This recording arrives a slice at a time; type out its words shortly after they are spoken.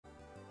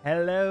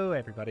Hello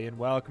everybody and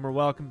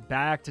welcome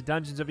back to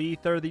Dungeons of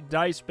Aether, the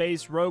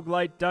dice-based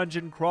roguelite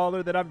dungeon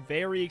crawler that I'm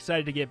very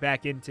excited to get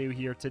back into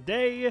here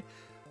today.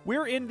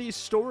 We're in the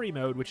story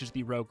mode, which is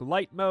the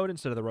roguelite mode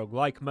instead of the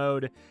roguelike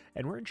mode,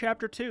 and we're in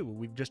chapter 2.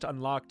 We've just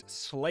unlocked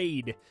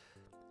Slade.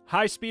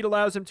 High speed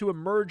allows him to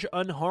emerge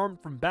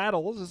unharmed from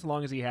battles as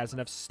long as he has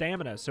enough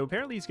stamina, so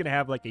apparently he's going to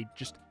have like a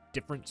just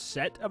different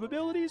set of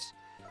abilities.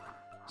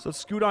 So let's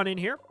scoot on in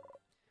here.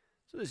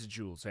 So this is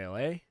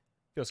Julesvale, eh?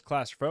 Feels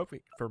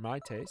claustrophobic for my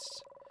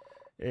tastes.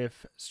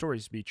 If the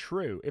stories be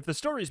true,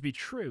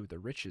 the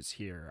riches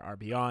here are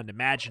beyond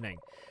imagining,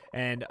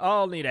 and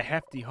I'll need a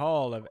hefty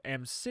haul of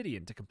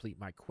obsidian to complete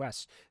my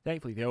quest.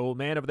 Thankfully, the old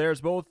man over there is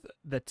both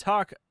the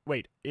talk.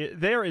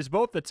 There is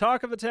both the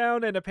talk of the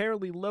town and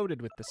apparently loaded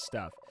with the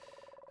stuff.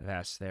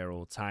 That's there,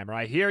 old timer.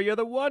 I hear you're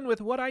the one with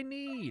what I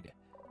need.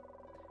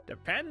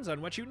 Depends on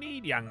what you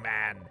need, young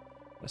man.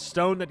 A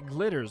stone that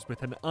glitters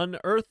with an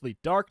unearthly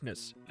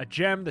darkness. A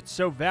gem that's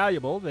so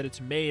valuable that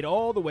it's made it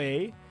all the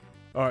way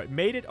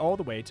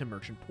to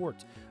Merchant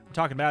Port. I'm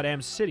talking about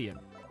obsidian.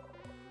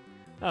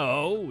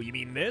 Oh, you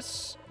mean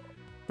this?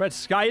 Red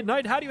sky at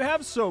night, how do you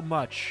have so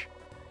much?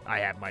 I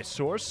have my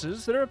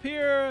sources. There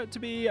appear to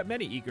be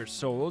many eager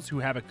souls who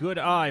have a good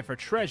eye for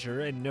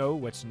treasure and know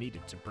what's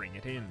needed to bring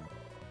it in.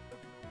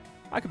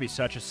 I could be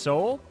such a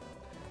soul.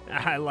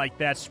 I like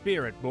that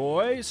spirit,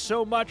 boy.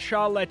 So much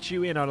I'll let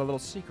you in on a little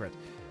secret.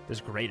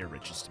 There's greater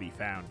riches to be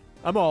found.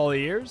 I'm all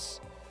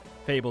ears.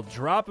 Fabled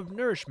drop of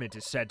nourishment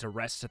is said to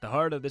rest at the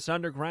heart of this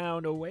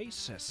underground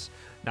oasis.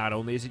 Not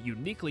only is it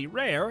uniquely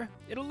rare,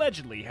 it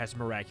allegedly has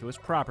miraculous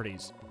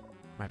properties.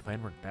 My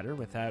plan worked better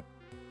with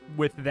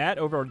that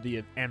over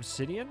the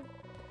obsidian?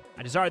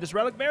 I desire this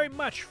relic very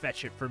much.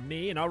 Fetch it for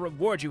me, and I'll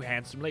reward you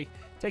handsomely.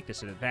 Take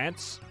this in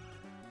advance.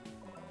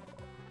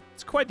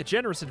 It's quite the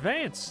generous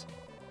advance.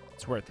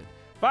 It's worth it.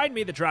 Find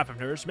me the drop of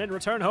nourishment and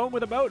return home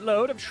with a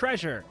boatload of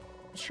treasure.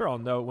 Sure, I'll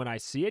know when I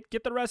see it.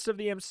 Get the rest of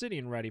the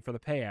obsidian ready for the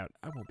payout.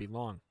 I won't be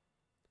long.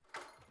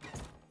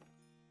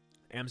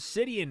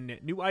 Obsidian,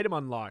 new item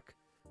unlock.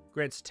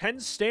 Grants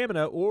 10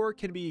 stamina or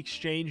can be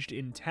exchanged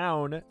in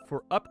town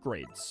for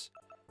upgrades.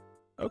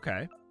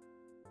 Okay.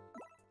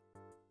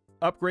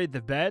 Upgrade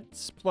the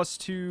beds,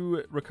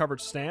 +2 recovered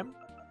stam.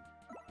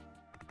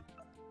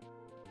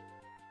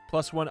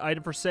 +1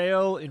 item for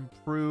sale,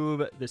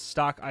 improve the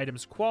stock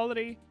item's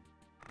quality.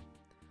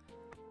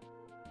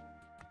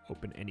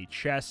 Open any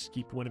chests,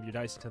 keep one of your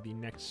dice until the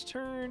next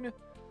turn.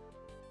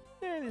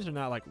 These are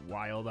not like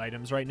wild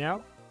items right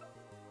now.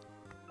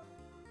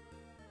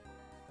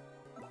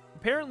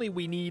 Apparently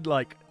we need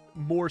like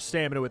more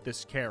stamina with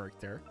this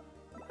character.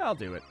 I'll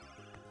do it.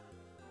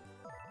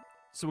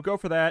 So we'll go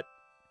for that.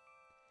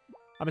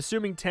 I'm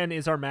assuming 10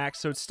 is our max,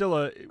 so it's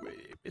still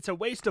it's a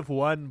waste of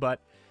 1,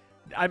 but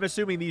I'm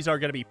assuming these are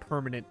going to be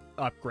permanent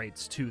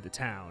upgrades to the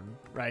town,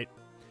 right?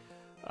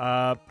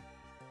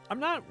 I'm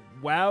not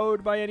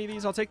wowed by any of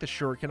these. I'll take the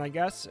shuriken, I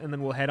guess, and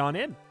then we'll head on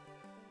in.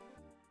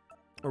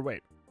 Or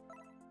wait.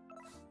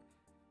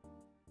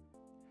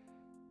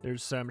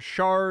 There's some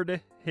shard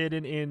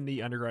hidden in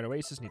the underground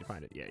oasis. Need to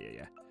find it.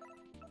 Yeah.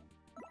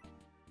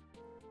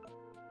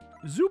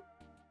 Zoop.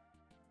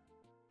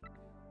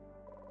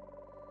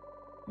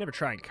 Never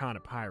try and con a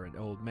pirate,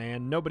 old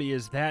man. Nobody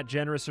is that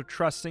generous or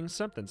trusting.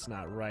 Something's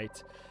not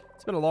right.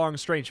 It's been a long,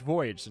 strange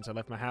voyage since I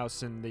left my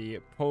house in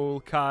the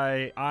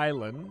Polkai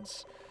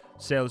Islands.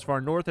 Sailed as far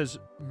north as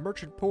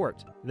Merchant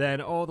Port, then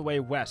all the way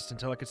west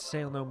until I could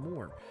sail no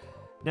more.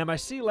 Now my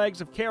sea legs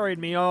have carried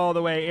me all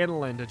the way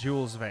inland to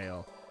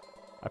Julesvale.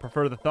 I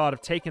prefer the thought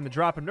of taking the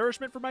drop of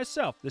nourishment for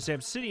myself. This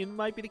obsidian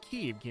might be the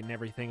key of getting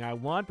everything I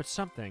want, but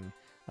something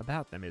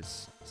about them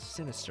is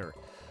sinister.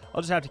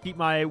 I'll just have to keep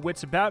my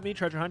wits about me.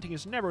 Treasure hunting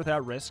is never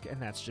without risk,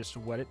 and that's just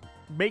what it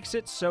makes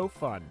it so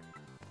fun.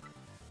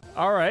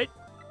 All right.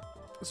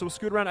 So we'll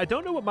scoot around. I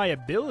don't know what my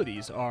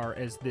abilities are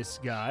as this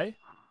guy.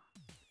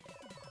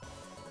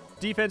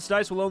 Defense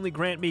dice will only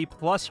grant me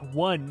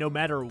 +1 no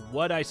matter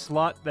what I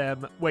slot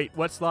them. Wait,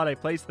 what slot I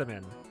place them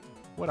in.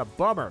 What a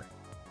bummer.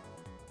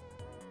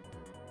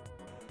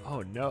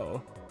 Oh,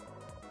 no.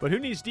 But who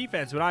needs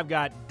defense when I've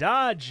got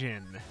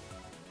dodging?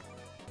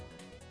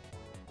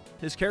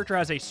 This character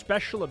has a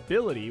special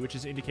ability, which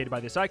is indicated by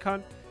this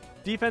icon.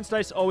 Defense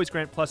dice always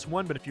grant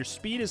 +1, but if your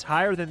speed is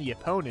higher than the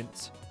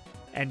opponent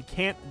and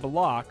can't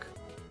block...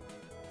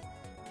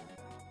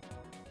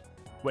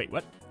 Wait,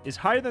 what? Is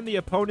higher than the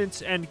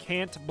opponents and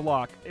can't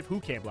block.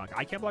 Who can't block?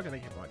 I can't block or they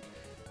can't block.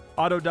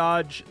 Auto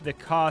dodge at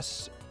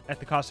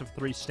the cost of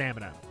 3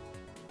 stamina.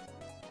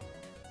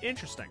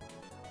 Interesting.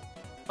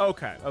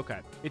 Okay.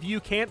 If you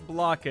can't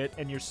block it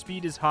and your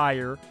speed is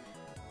higher,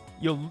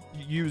 you'll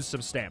use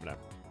some stamina.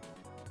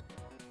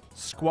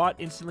 Squat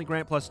instantly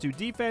grant +2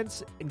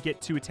 defense and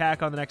get to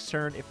attack on the next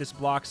turn. If this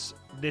blocks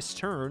this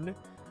turn,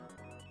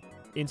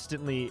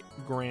 instantly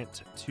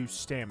grant 2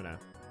 stamina.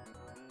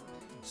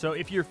 So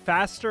if you're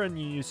faster and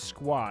you use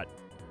squat,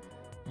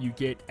 you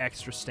get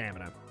extra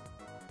stamina.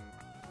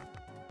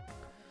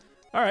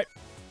 All right.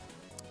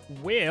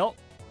 Well,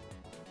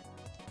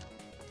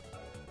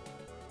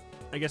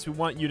 I guess we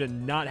want you to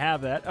not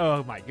have that.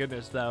 Oh, my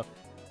goodness, though.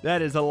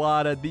 That is a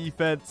lot of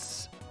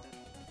defense.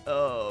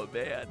 Oh,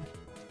 man.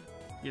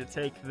 You're going to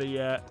take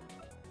the...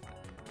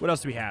 What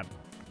else do we have?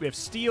 We have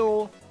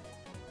Steal.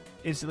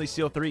 Instantly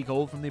steal 3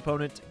 gold from the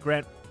opponent.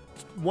 Grant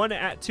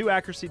 2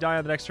 accuracy die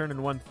on the next turn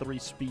and 1 3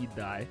 speed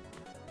die.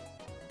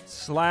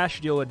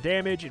 Slash, deal a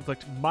damage.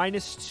 Inflict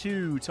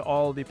 -2 to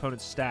all the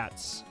opponent's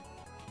stats.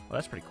 Well,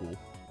 that's pretty cool.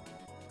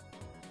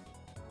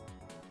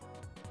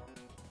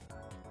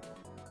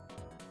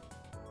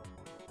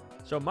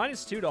 So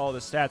 -2 to all the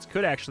stats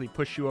could actually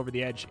push you over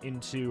the edge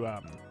into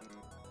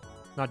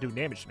not doing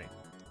damage to me.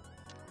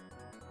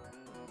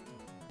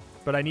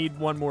 But I need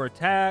 1 more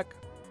attack.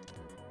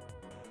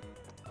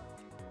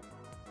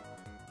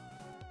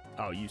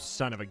 Oh, you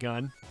son of a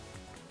gun.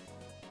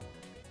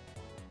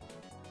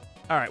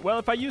 All right, well,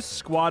 if I use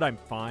squad, I'm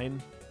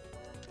fine.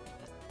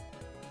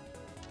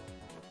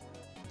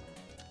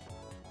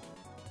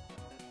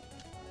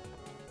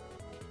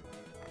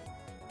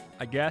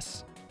 I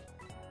guess.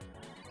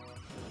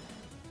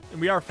 And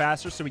we are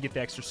faster, so we get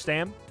the extra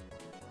stam.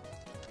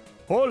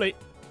 Holy.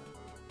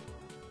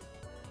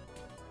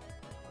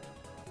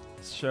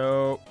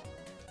 So,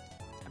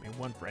 I mean,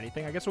 1 for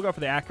anything. I guess we'll go for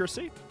the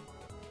accuracy.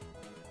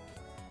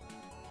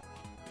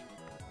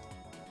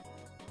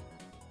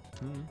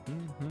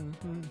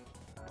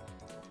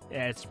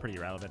 Yeah, it's pretty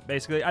irrelevant.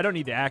 Basically, I don't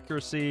need the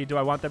accuracy. Do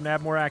I want them to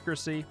have more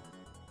accuracy?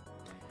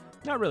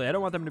 Not really. I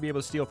don't want them to be able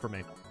to steal from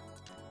me.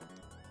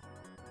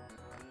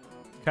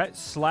 Okay,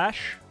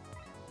 slash.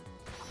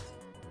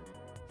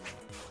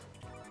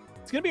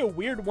 It's going to be a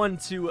weird one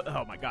to,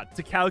 oh my god,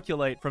 to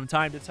calculate from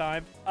time to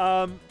time.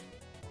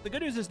 The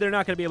good news is they're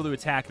not going to be able to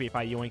attack me if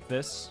I yoink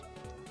this.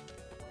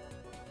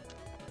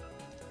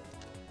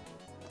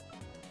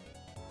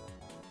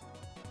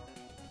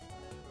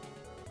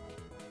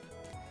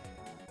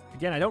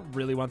 Again, I don't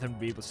really want them to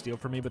be able to steal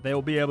from me, but they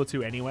will be able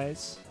to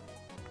anyways.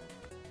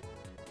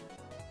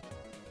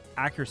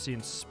 Accuracy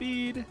and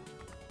speed.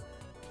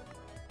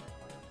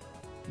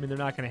 I mean, they're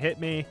not going to hit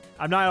me.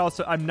 I'm not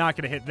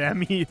going to hit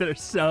them either,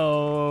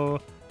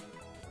 so...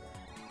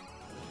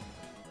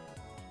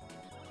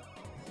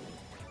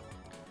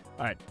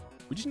 All right.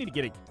 We just need to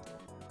get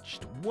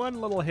just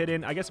 1 little hit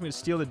in. I guess I'm going to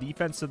steal the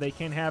defense so they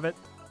can't have it.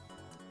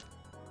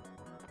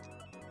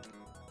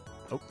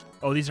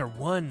 Oh, these are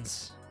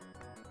 1s.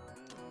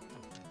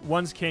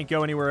 1s can't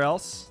go anywhere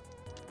else.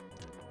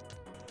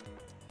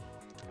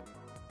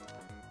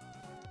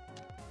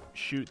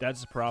 Shoot,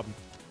 that's the problem.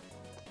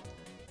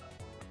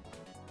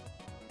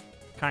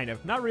 Kind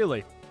of. Not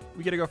really.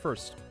 We get to go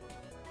first.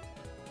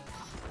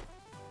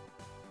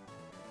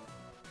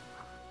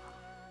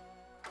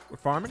 We're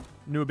farming.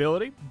 New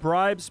ability.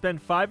 Bribe.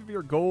 Spend 5 of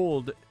your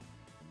gold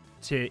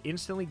to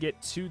instantly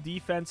get 2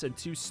 defense and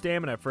 2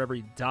 stamina for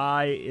every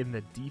die in the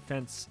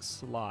defense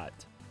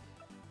slot.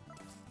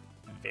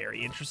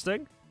 Very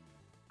interesting.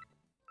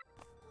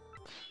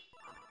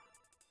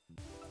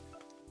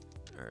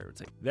 All right, we'll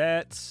take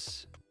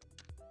that.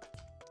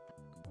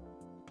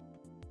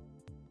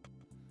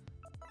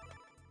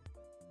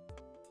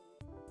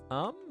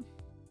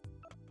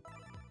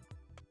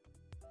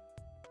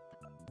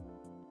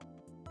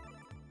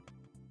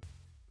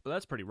 Well,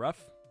 that's pretty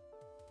rough.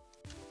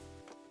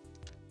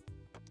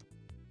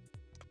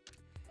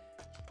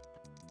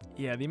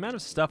 Yeah, the amount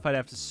of stuff I'd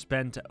have to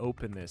spend to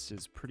open this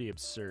is pretty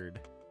absurd.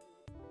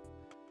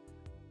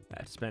 I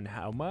have to spend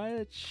how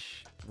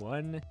much?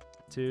 1,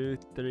 2,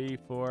 3,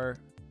 4,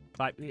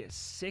 5,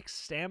 6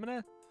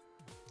 stamina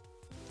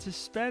to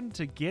spend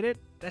to get it?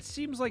 That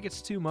seems like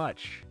it's too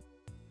much.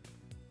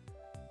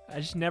 I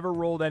just never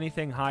rolled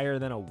anything higher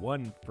than a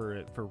 1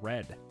 for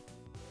red.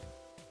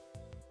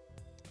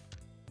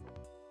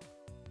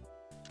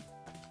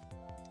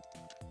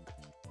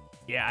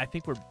 Yeah, I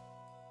think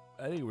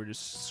we're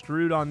just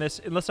screwed on this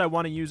unless I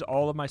want to use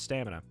all of my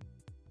stamina.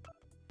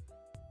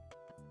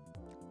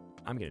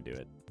 I'm gonna do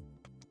it.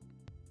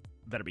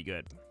 Better be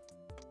good.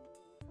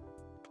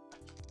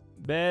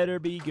 Better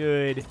be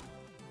good.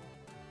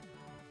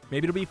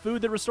 Maybe it'll be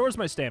food that restores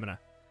my stamina.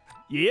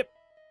 Yep.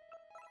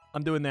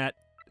 I'm doing that.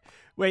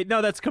 Wait,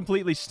 no, that's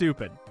completely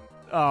stupid.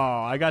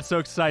 Oh, I got so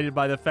excited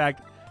by the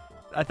fact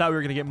I thought we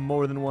were going to get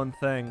more than 1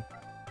 thing.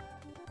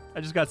 I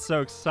just got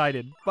so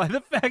excited by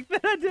the fact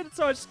that I did it,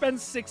 so I spend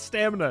 6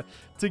 stamina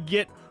to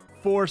get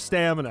 4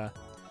 stamina.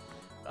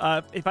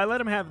 If I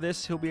let him have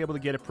this, he'll be able to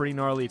get a pretty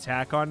gnarly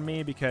attack on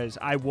me because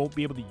I won't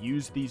be able to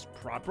use these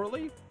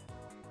properly.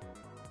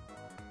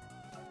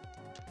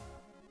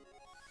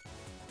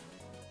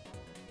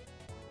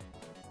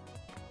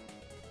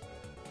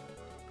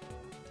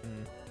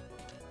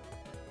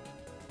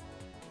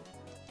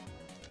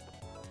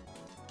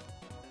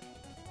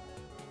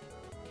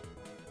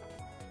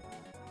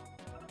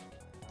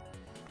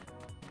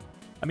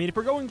 I mean, if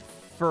we're going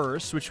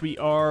first, which we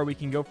are, we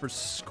can go for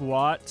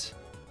squat.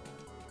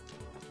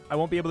 I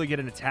won't be able to get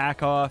an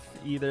attack off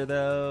either,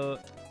 though.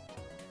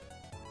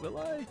 Will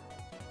I?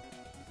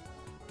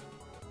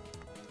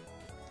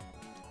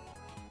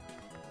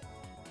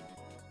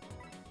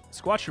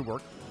 Squat should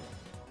work.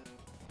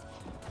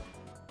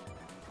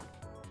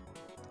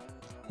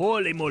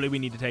 Holy moly, we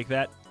need to take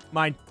that.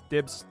 Mine.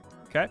 Dibs.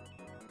 Okay.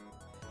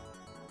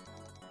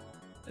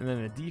 And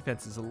then the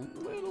defense is a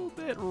little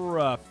bit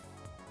rough.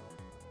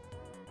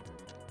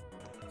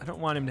 I don't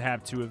want him to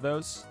have 2 of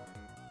those.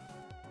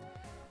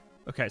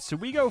 Okay, so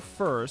we go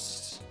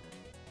first.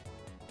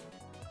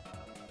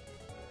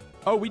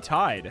 Oh, we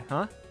tied,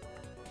 huh?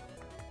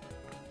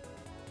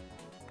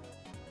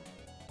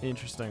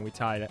 Interesting, we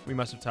tied it. We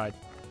must have tied.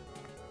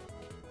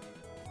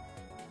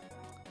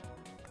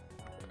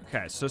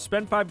 Okay, so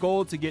spend 5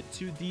 gold to get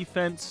 2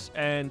 defense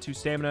and 2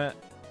 stamina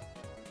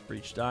for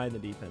each die in the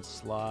defense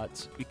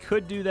slot. We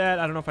could do that.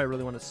 I don't know if I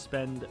really want to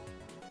spend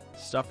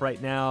stuff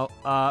right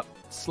now.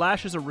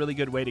 Slash is a really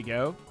good way to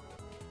go.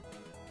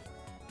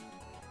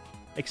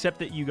 Except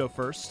that you go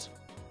first.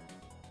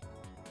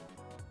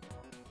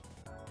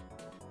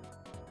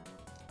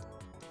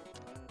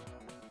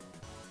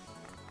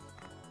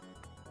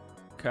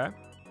 Okay.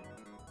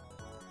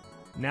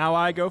 Now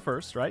I go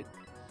first, right?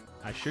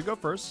 I should go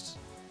first.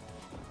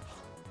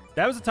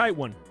 That was a tight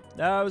one.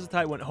 That was a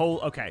tight one.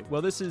 Okay,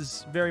 well, this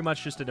is very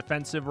much just a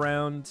defensive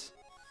round.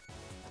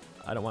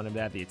 I don't want him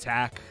to have the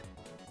attack.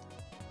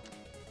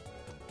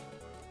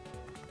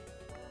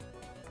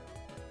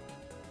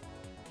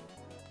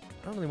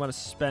 I don't really want to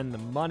spend the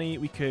money.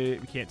 We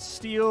can't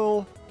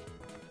steal.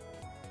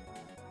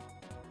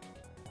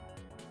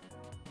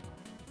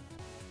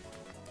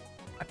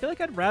 I feel like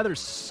I'd rather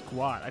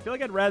squat. I feel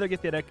like I'd rather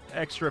get that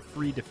extra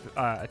free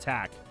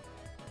attack.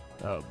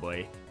 Oh,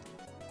 boy.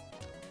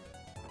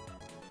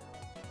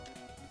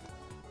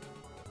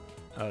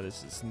 Oh,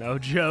 this is no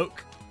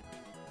joke.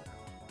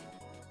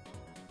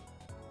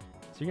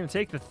 So you're going to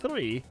take the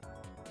 3.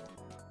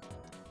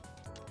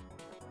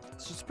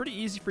 So it's pretty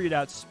easy for you to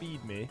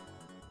outspeed me.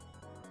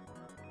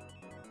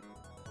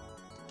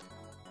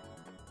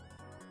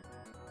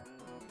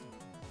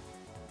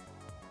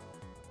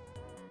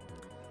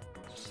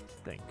 Just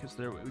think, because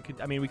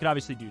we could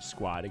obviously do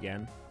squat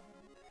again.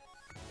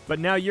 But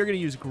now you're going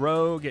to use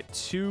grow, get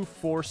 2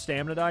 4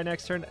 stamina die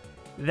next turn.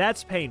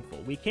 That's painful.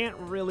 We can't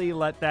really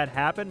let that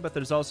happen, but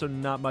there's also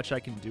not much I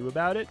can do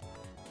about it.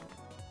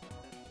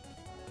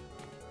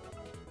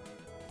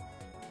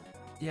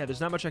 Yeah, there's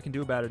not much I can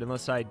do about it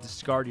unless I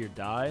discard your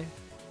die.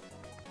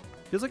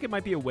 Feels like it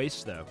might be a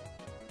waste, though.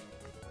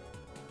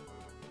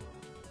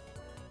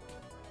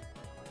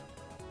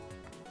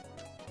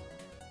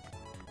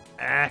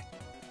 I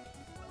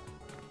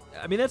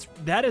mean, that's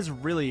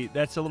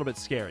a little bit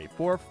scary.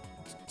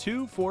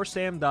 2 4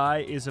 stam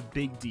die is a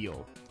big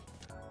deal.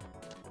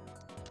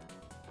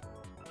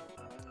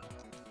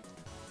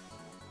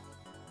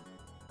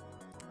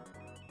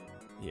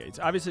 Yeah, it's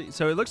obviously...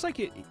 So it looks like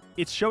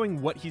it's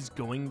showing what he's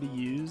going to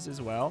use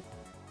as well.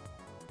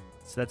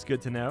 So that's good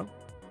to know.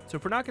 So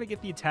if we're not going to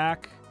get the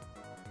attack...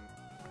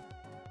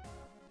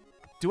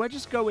 Do I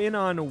just go in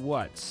on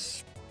what?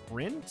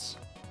 Sprint?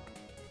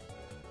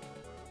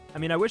 I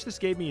mean, I wish this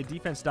gave me a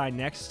defense die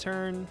next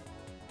turn.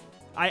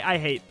 I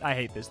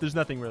hate this. There's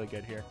nothing really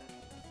good here.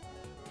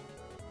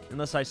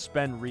 Unless I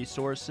spend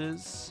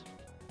resources...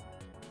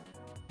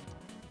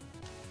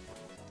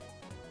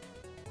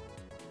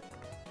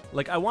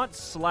 Like, I want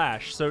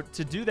slash, so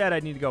to do that, I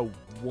need to go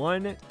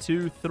 1,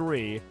 2,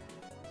 3.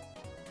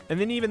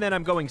 And then even then,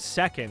 I'm going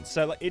second.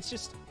 So, like, it's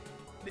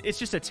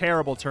just a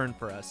terrible turn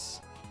for us.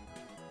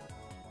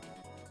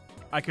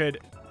 I'd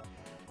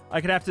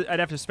have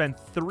to spend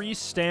 3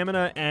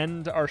 stamina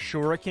and our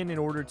shuriken in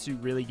order to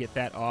really get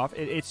that off.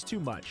 It's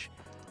too much.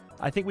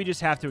 I think we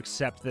just have to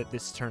accept that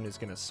this turn is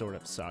going to sort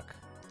of suck.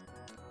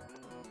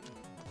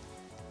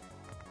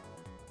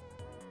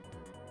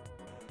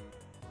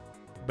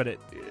 But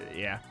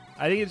yeah.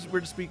 I think we're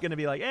just going to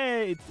be like,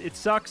 hey, it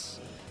sucks.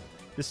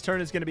 This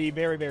turn is going to be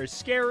very, very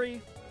scary.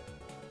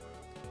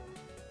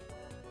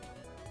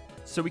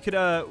 So we could,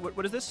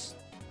 what is this?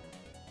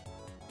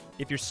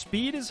 If your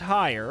speed is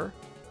higher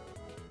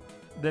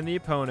than the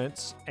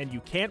opponent's and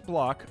you can't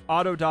block,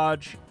 auto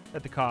dodge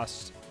at the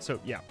cost. So,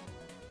 yeah.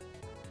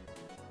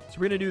 So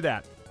we're going to do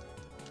that.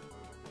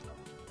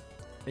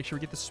 Make sure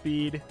we get the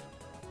speed.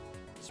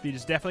 Speed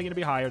is definitely going to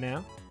be higher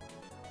now.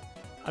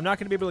 I'm not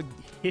going to be able to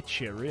hit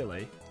you,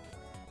 really.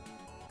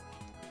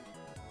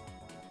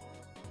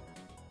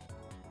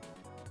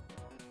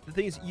 The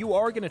thing is, you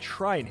are going to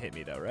try and hit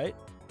me, though, right?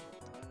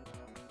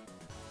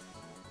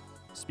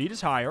 Speed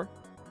is higher,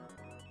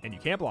 and you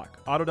can't block.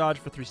 Auto dodge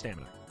for 3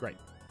 stamina. Great.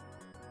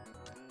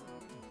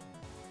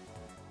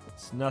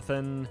 It's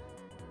nothing.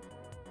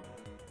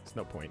 It's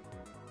no point.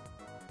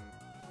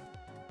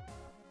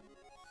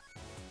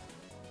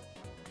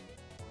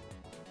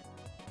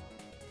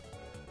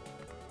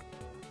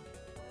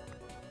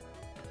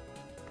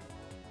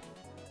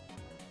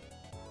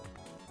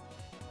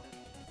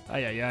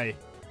 Ay, ay, ay.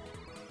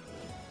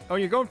 Oh,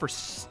 you're going for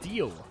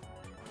steel.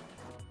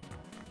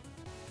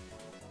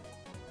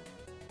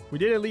 We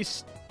did at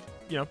least,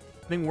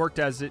 thing worked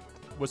as it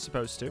was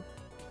supposed to.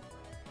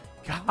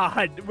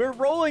 God, we're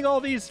rolling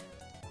all these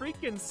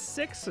freaking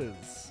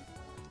 6s.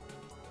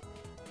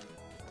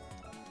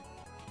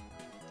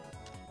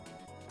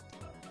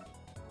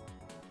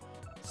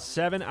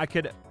 Seven, I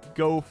could could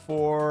go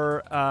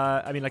for,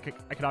 I mean, like,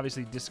 I could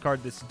obviously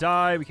discard this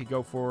die. We could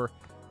go for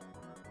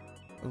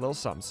a little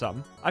something,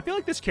 something. I feel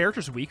like this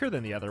character's weaker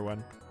than the other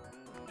one,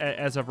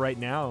 as of right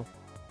now.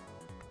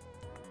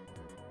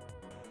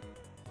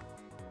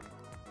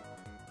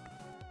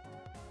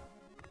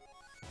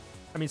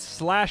 I mean,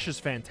 Slash is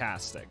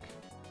fantastic.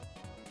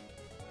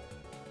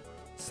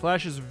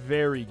 Slash is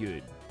very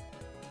good.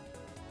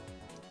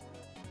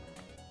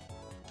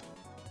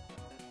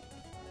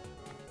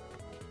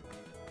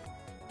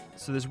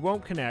 So this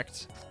won't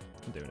connect.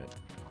 I'm doing it.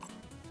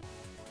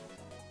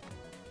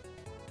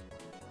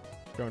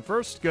 Going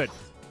first. Good.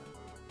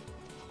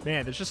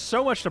 Man, there's just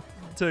so much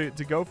to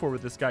go for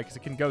with this guy because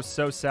it can go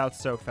so south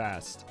so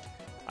fast.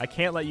 I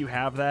can't let you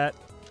have that,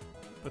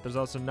 but there's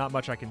also not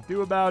much I can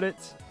do about it.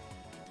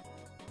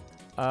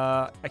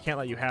 I can't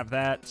let you have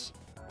that.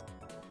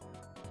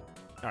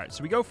 All right,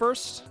 so we go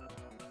first.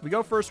 We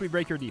go first, we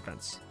break your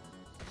defense.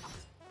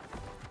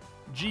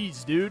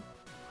 Jeez, dude.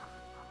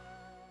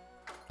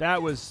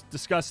 That was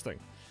disgusting.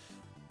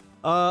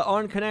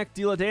 On connect,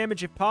 deal a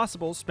damage if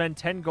possible. Spend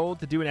 10 gold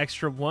to do an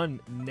extra 1.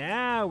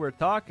 Now we're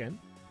talking.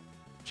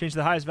 Change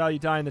the highest value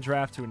die in the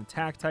draft to an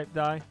attack type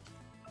die.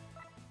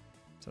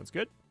 Sounds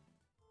good.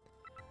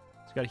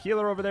 He's got a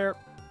healer over there.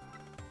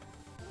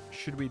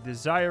 Should we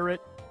desire it?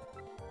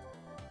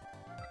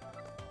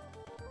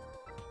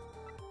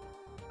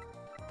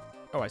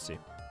 Oh, I see.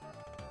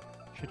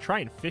 Should I try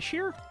and fish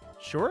here?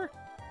 Sure.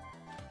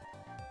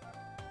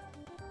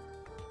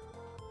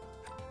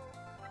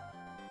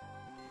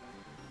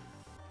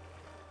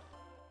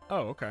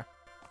 Oh, okay.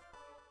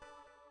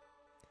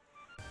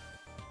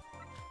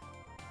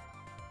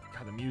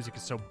 God, the music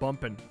is so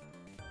bumping.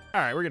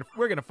 All right,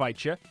 we're gonna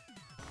fight you.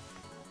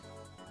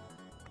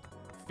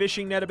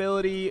 Fishing net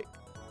ability.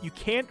 You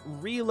can't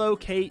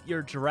relocate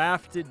your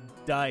drafted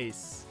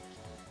dice.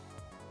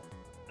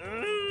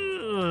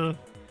 Ugh.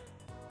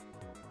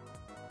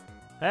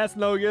 That's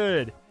no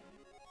good.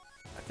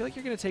 I feel like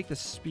you're gonna take the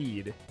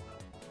speed.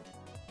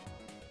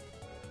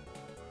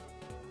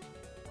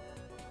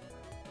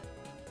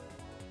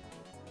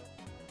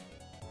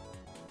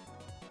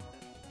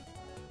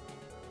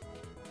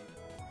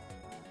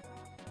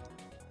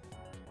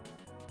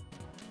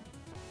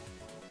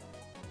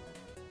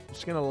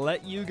 Just gonna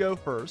let you go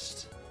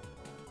first.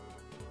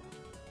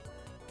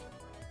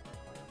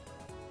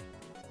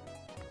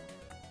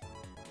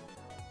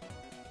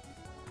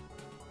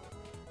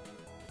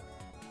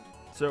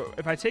 So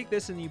if I take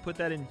this and you put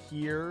that in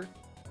here,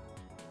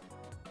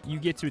 you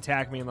get to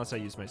attack me unless I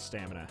use my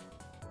stamina.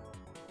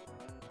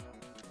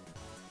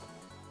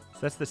 So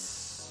that's the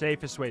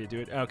safest way to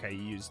do it. Okay,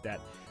 you used that.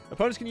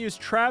 Opponents can use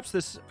traps.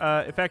 This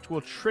effect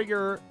will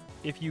trigger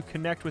if you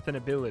connect with an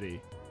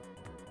ability.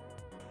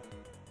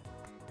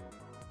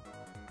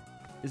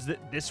 Is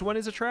that this one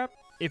is a trap?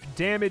 If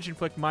damage,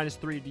 inflict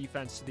 -3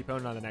 defense to the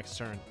opponent on the next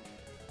turn.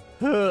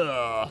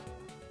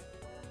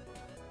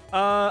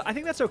 I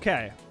think that's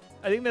okay.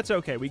 I think that's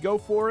okay. We go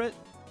for it.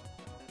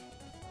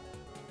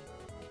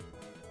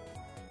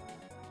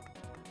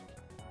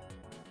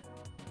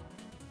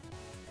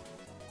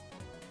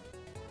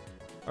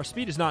 Our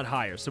speed is not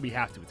higher, so we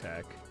have to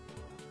attack.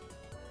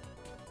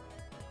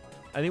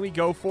 I think we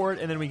go for it,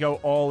 and then we go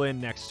all in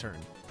next turn.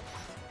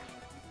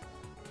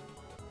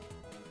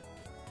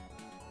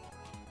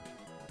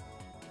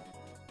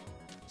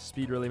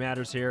 Speed really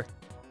matters here.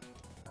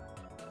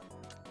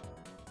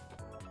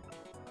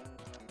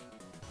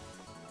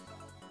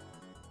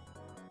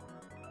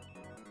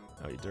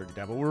 Oh, you dirty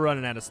devil. We're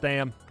running out of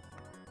stam.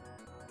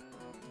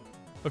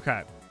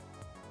 Okay.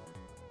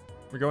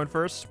 We're going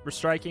first. We're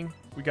striking.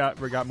 We got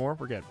more.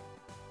 We're good.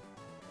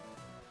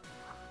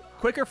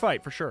 Quicker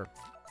fight, for sure.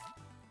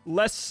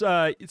 Less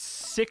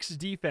 6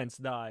 defense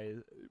die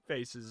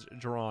faces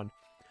drawn.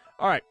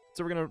 All right.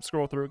 So we're going to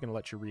scroll through. We're going to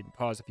let you read and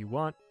pause if you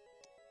want.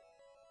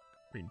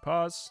 Read and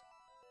pause.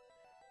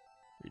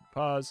 Read and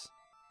pause.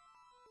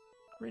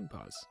 Read and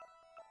pause.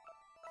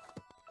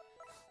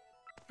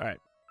 All right.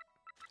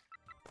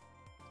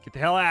 Get the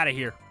hell out of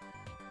here.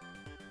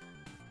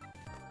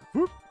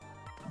 Whoop.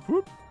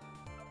 Whoop.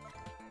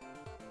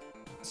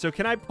 So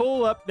can I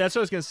pull up? That's what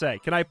I was going to say.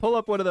 Can I pull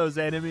up one of those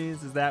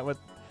enemies? Is that what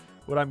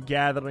I'm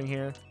gathering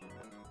here?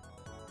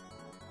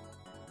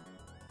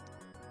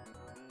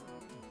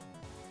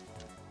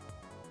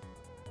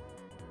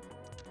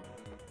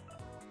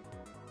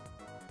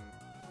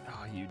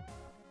 Oh, you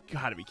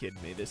gotta be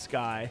kidding me. This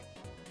guy.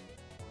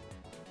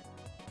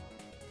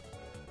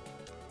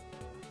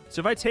 So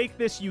if I take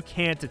this, you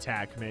can't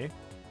attack me.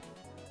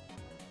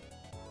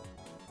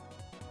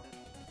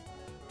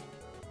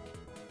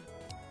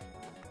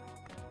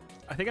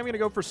 I think I'm going to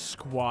go for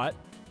squat.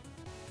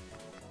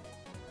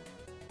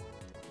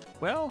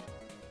 Well,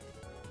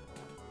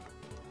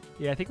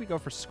 yeah, I think we go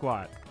for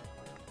squat.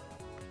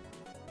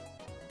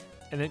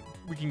 And then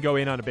we can go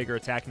in on a bigger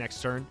attack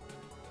next turn.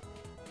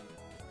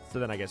 So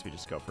then I guess we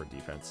just go for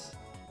defense.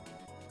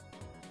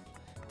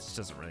 This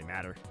doesn't really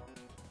matter.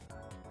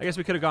 I guess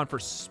we could have gone for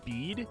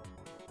speed.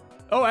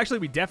 Oh, actually,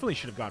 we definitely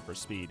should have gone for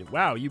speed.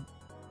 Wow, you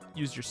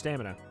used your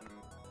stamina.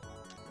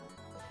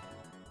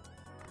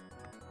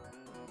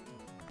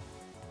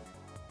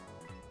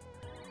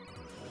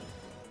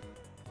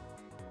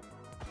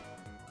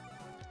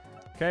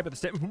 Okay,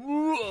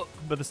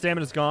 but the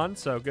stamina's gone,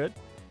 so good.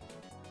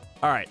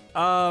 All right.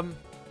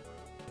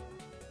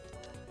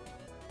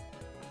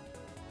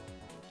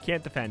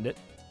 Can't defend it.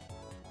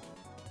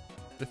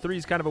 The 3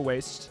 is kind of a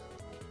waste.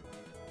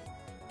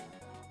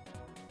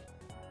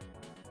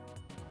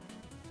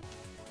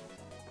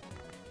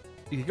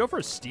 You could go for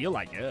a steal,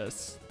 I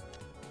guess.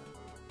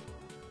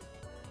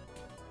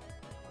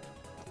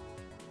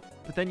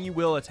 But then you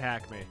will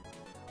attack me.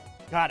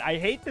 God, I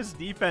hate this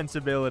defense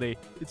ability.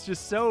 It's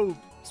just so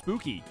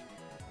spooky.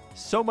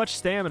 So much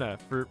stamina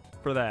for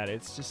that.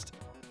 It's just...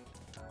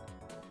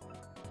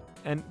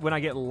 And when I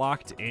get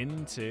locked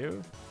in,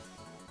 too.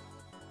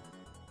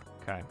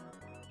 Okay.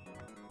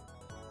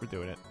 We're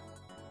doing it.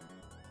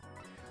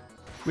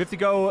 We have to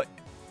go...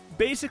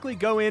 Basically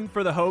go in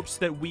for the hopes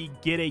that we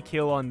get a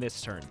kill on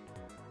this turn.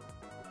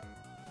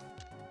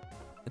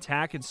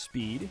 Attack and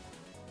speed.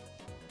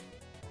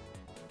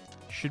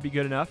 Should be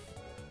good enough.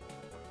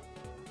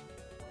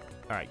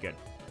 All right, good.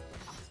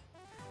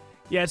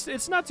 Yes,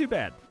 it's not too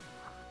bad.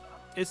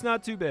 It's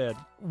not too bad.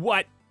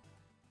 What?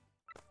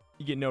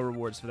 You get no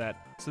rewards for that.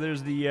 So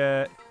there's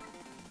the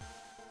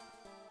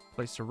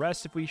place to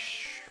rest if we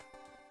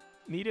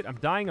need it. I'm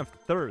dying of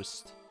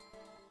thirst.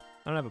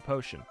 I don't have a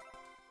potion.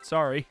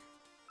 Sorry.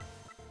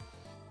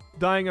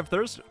 Dying of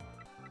thirst?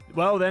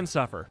 Well, then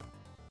suffer.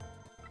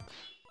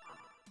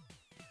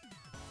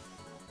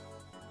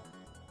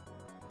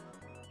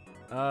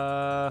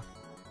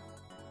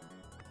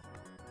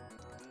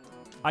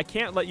 I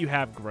can't let you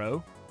have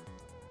grow.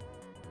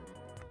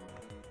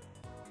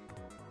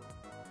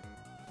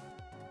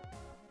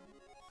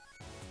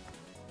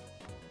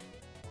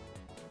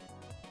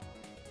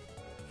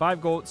 $5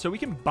 gold. So we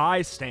can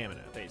buy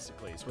stamina,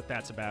 basically, is what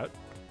that's about.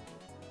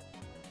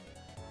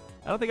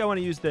 I don't think I want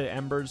to use the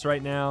embers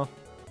right now.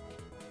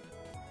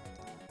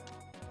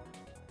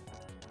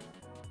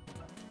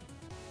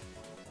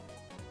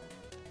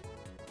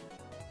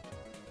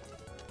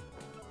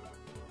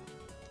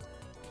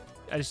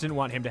 I just didn't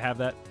want him to have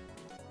that.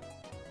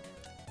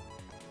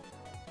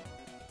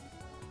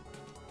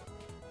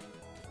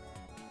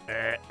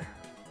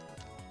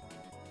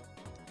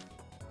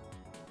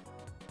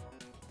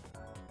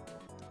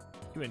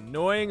 You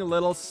annoying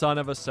little son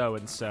of a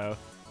so-and-so.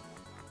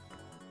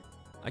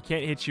 I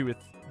can't hit you with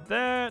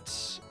that.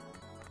 This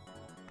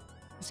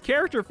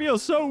character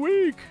feels so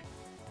weak.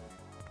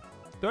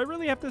 Do I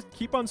really have to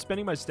keep on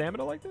spending my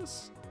stamina like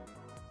this?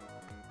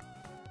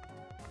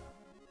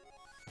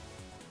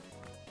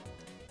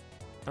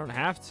 I don't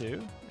have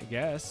to, I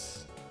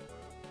guess.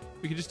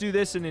 We could just do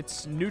this and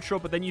it's neutral,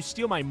 but then you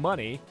steal my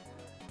money.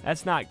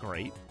 That's not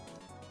great.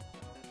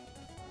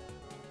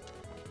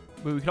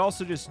 But we could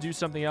also just do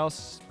something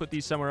else, put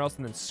these somewhere else,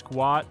 and then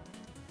squat.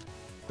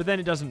 But then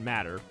it doesn't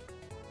matter.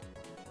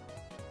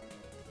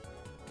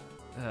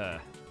 I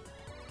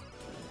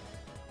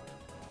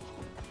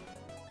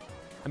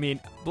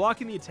mean,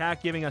 blocking the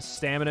attack, giving us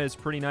stamina is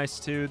pretty nice,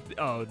 too.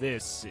 Oh,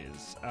 this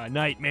is a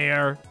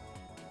nightmare.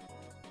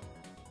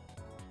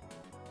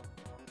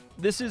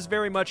 This is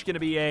very much going to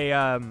be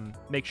a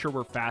make sure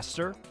we're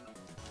faster.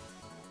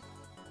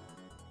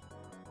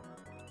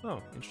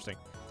 Oh, interesting.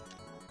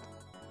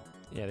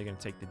 Yeah, they're going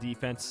to take the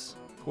defense,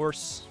 of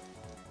course.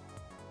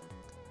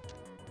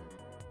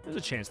 There's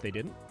a chance they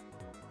didn't.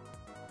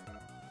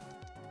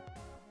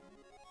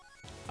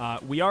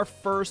 We are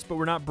first, but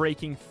we're not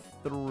breaking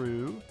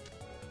through.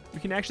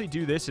 We can actually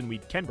do this, and we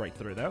can break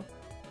through, though.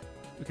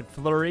 We can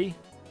flurry.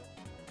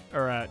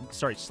 Or,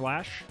 sorry,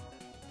 slash.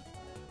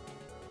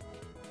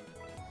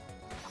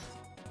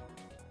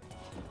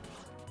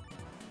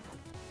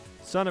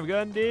 Son of a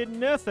gun did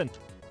nothing.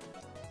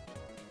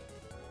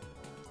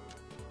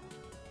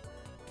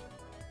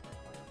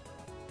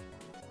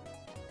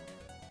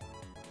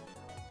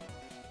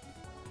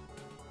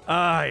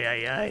 Ay,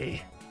 ay,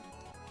 ay.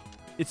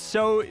 It's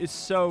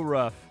so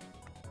rough.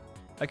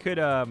 I could,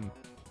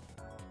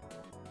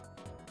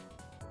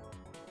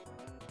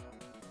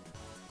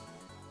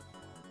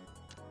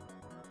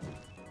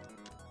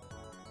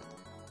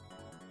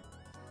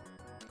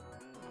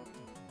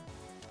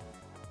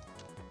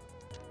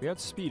 we got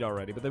speed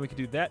already, but then we could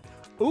do that.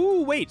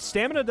 Ooh, wait,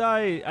 stamina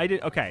die. I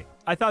did. Okay,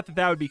 I thought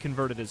that would be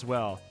converted as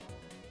well.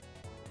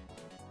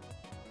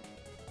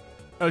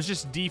 Oh, it's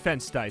just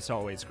defense dice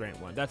always grant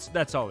one.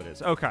 That's all it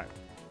is. Okay,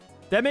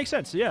 that makes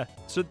sense. Yeah.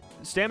 So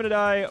stamina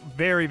die,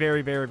 very,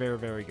 very, very, very,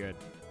 very good.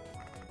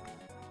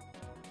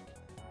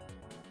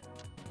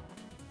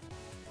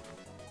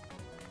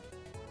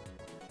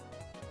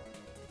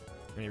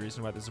 Any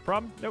reason why there's a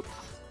problem? Nope.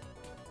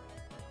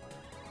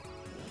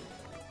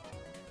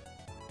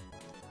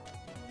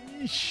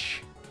 Yeesh.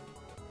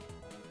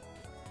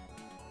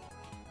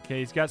 Okay,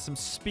 he's got some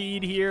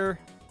speed here.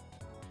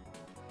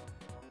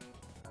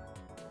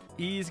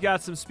 He's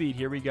got some speed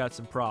here. We got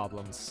some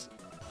problems.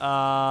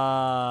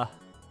 Oh,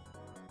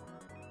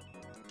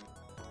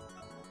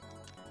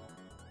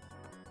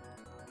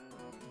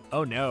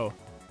 no.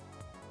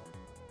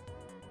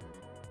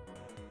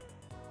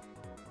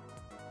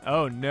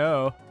 Oh,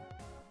 no.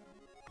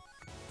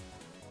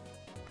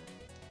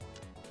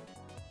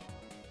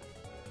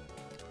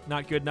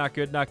 Not good, not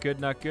good, not good,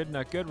 not good,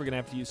 not good. We're going to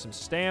have to use some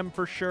stam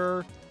for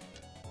sure.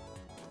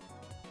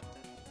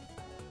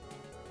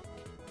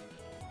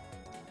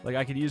 Like,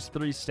 I could use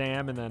 3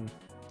 stam and then...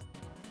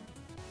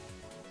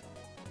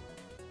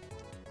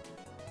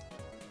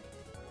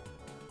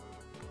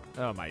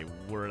 Oh, my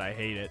word, I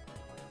hate it.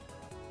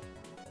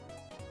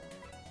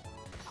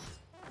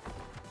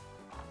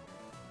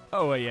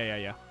 Oh,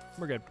 yeah.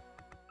 We're good.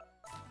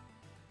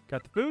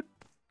 Got the food.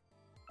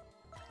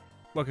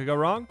 What could go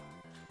wrong?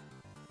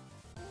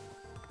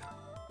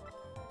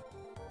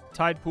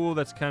 Tide pool,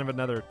 that's kind of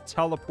another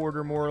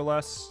teleporter, more or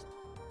less.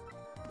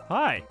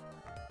 Hi.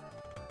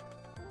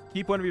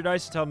 Keep one of your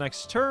dice until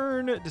next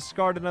turn.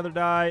 Discard another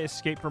die.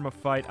 Escape from a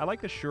fight. I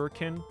like the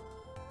shuriken.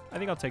 I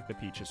think I'll take the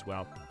peach as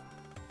well.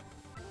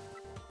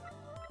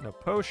 No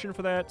potion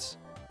for that.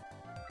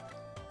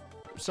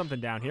 There's something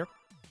down here.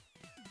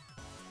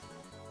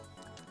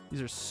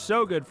 These are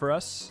so good for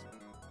us.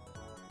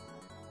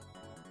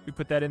 We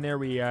put that in there,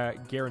 we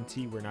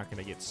guarantee we're not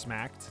going to get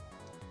smacked.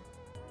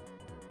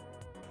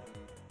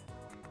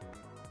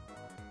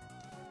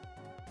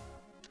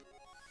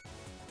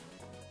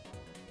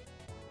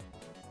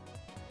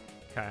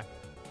 Okay.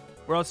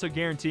 We're also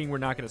guaranteeing we're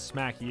not going to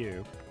smack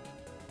you.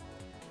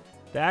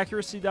 The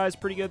accuracy die is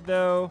pretty good,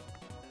 though.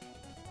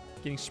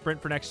 Getting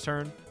sprint for next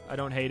turn. I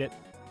don't hate it.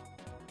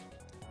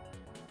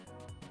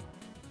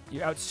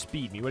 You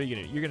outspeed me. What are you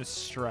going to do? You're going to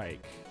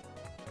strike.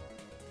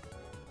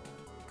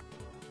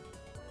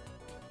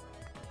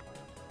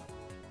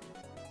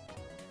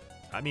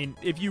 I mean,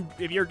 if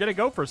you're going to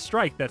go for a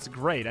strike, that's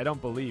great. I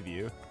don't believe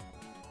you.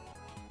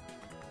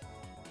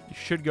 You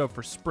should go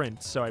for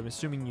sprint, so I'm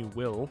assuming you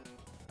will.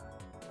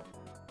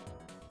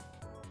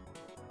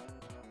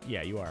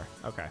 Yeah, you are.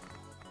 Okay.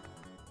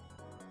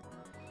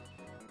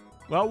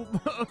 Well,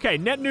 okay,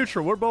 net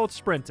neutral. We're both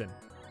sprinting.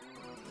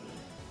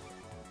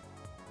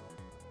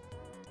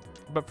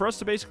 But for us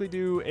to basically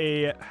do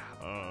a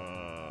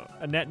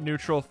net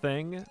neutral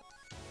thing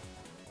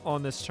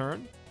on this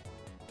turn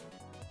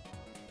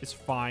is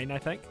fine, I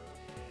think.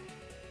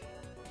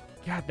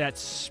 God, that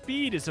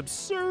speed is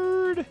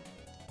absurd.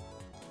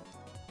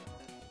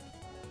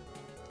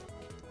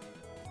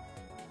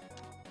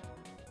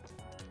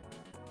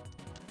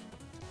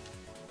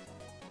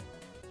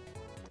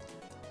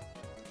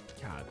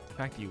 God, the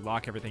fact that you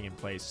lock everything in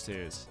place, too,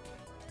 is...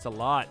 It's a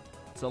lot.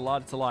 It's a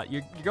lot. It's a lot.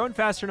 You're going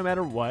faster no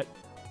matter what.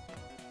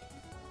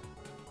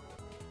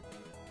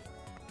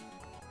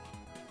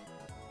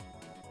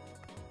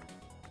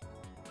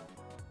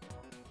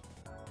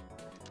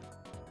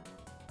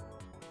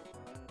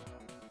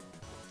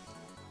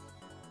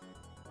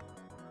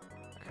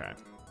 Okay.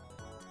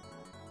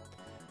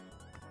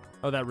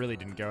 Oh, that really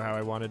didn't go how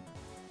I wanted.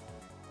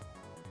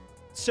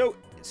 So,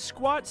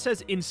 squat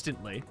says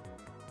instantly.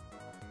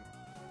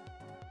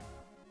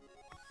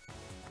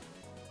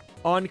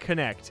 On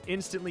connect.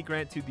 Instantly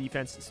grant 2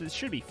 defense. So this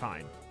should be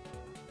fine.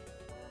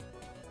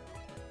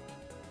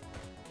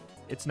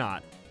 It's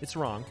not. It's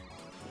wrong.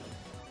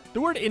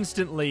 The word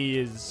instantly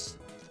is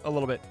a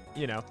little bit,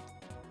 you know,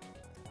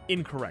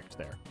 incorrect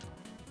there.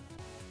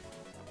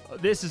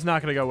 This is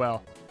not going to go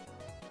well.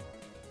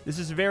 This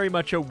is very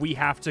much a we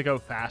have to go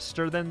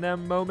faster than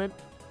them moment.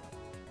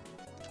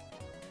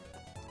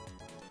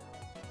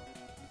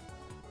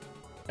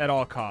 At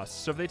all costs.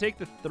 So if they take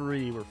the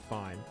 3, we're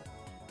fine.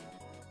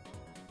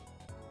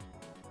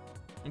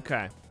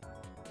 Okay.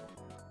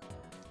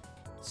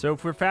 So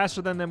if we're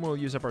faster than them, we'll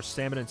use up our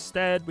stamina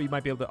instead. We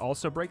might be able to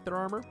also break their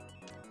armor.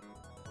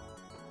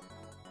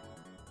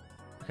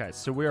 Okay,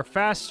 so we are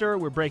faster.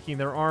 We're breaking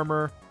their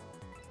armor.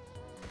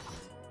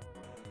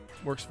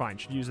 Works fine.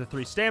 Should use the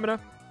 3 stamina.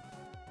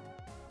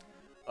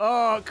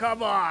 Oh,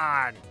 come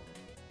on!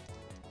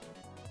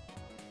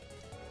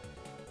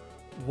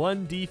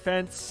 1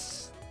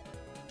 defense.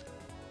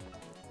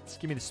 Just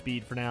give me the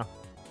speed for now.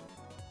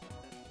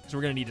 Because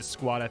we're going to need a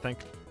squat, I think.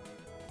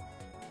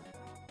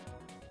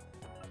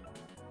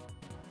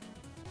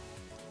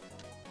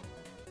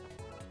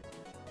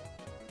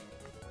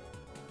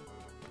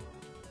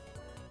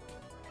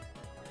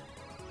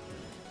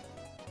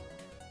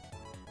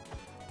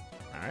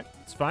 Alright,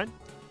 it's fine.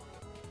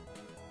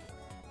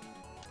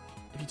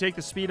 If you take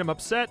the speed, I'm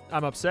upset.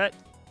 I'm upset.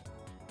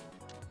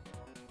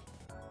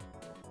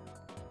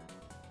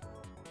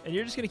 And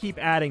you're just going to keep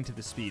adding to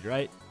the speed,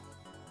 right?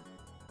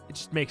 It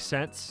just makes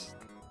sense.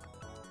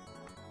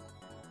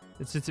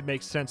 And since it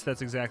makes sense,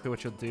 that's exactly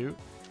what you'll do.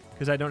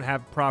 Because I don't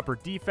have proper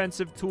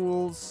defensive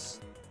tools.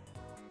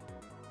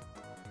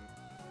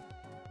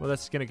 Well,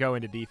 that's going to go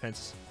into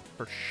defense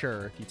for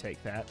sure if you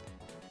take that.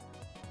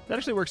 That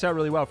actually works out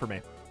really well for me.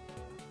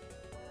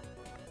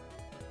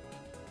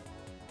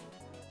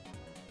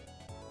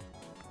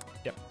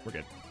 Yep, we're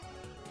good.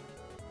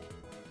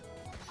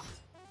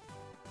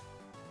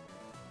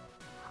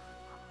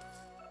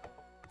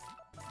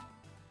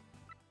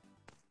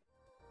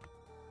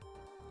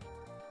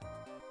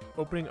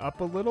 Opening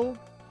up a little.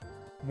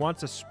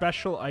 Wants a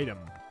special item.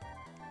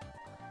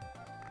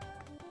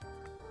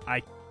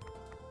 I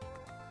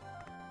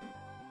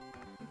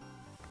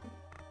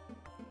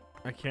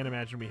can't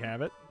imagine we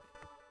have it.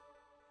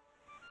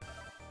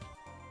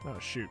 Oh,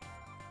 shoot.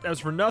 That was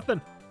for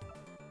nothing.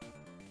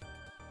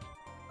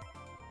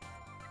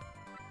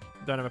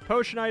 Don't have a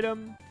potion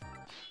item.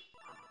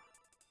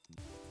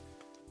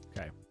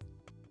 Okay.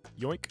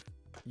 Yoink.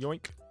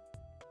 Yoink.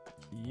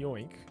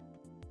 Yoink.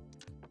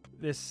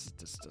 This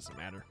just doesn't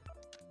matter.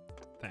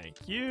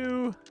 Thank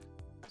you.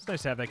 It's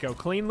nice to have that go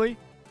cleanly.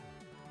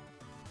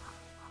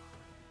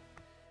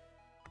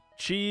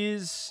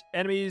 Cheese.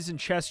 Enemies and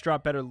chests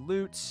drop better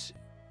loot.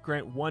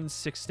 Grant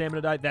 1/6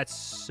 stamina die. That's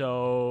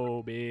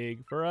so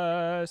big for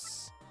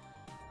us.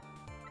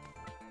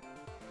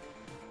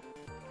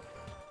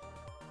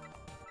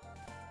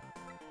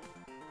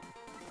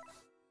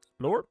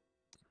 Lore.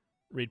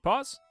 Read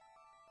pause.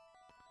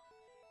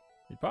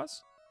 Read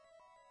pause.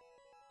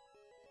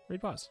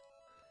 Read pause.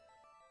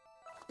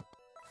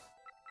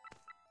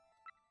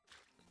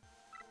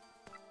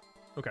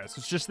 Okay, so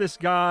it's just this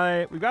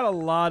guy. We've got a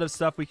lot of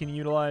stuff we can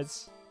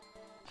utilize.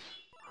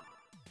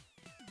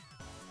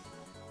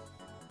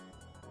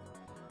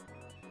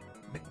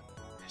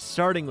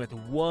 Starting with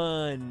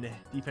 1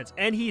 defense.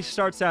 And he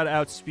starts out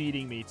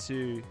outspeeding me,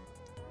 too.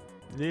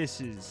 This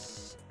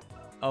is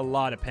a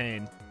lot of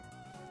pain.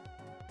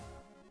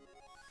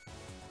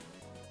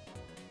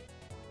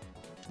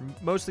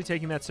 Mostly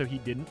taking that so he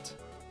didn't.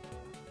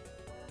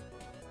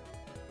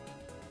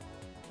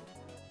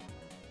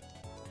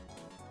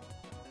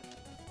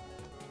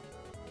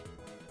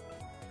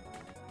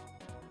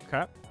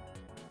 Okay.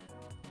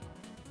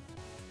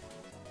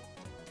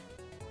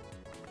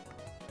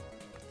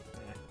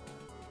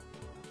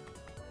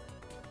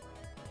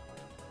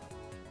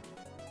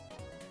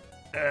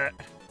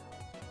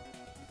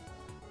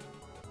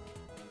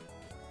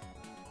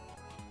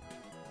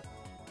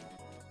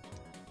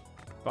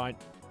 Fine.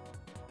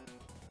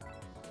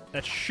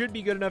 That should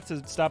be good enough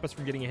to stop us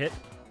from getting a hit.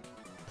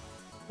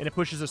 And it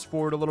pushes us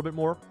forward a little bit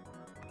more.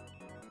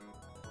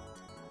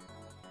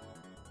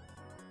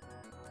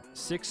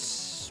 6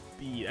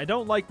 speed. I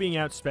don't like being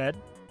outsped.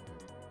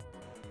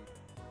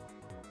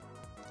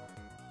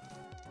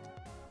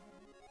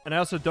 And I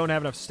also don't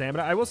have enough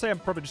stamina. I will say I'm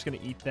probably just going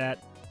to eat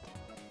that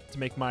to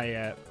make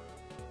my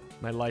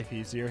my life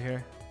easier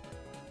here.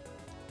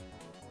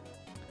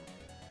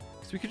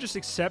 So we could just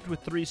accept with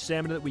 3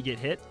 stamina that we get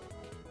hit.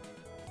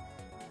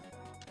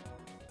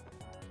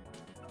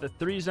 The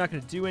 3 is not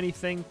going to do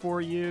anything for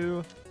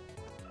you.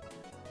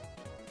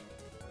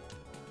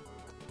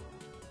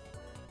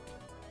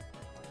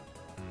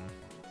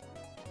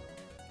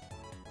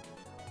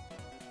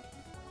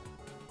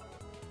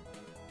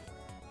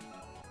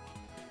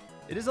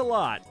 It is a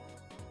lot.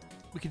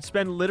 We can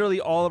spend literally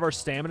all of our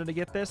stamina to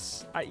get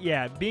this.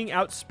 Yeah, being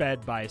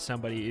outsped by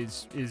somebody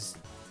is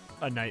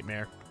a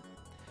nightmare.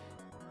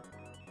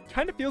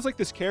 Kind of feels like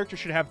this character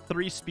should have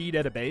 3 speed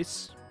at a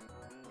base.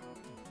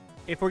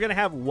 If we're going to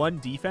have 1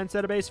 defense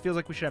at a base, it feels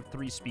like we should have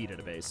 3 speed at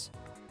a base.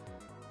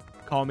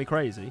 Call me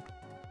crazy.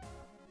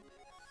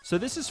 So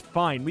this is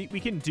fine. We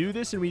can do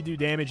this and we do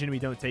damage and we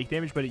don't take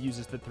damage, but it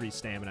uses the 3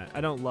 stamina.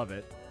 I don't love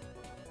it.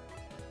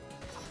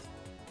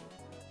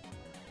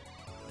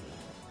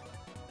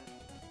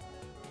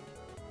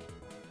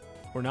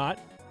 Or not.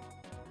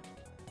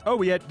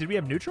 Oh, did we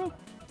have neutral?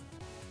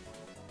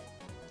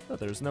 Oh,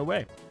 there's no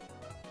way.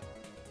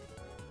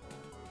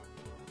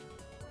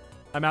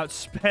 I'm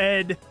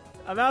outsped.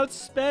 I'm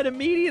outsped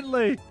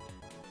immediately.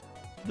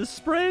 The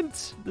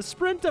sprint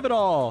of it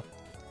all.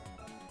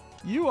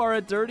 You are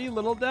a dirty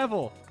little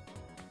devil.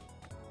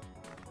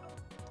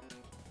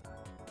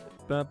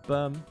 Bum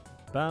bum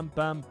bum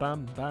bum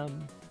bum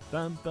bum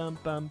bum bum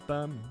bum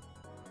bum.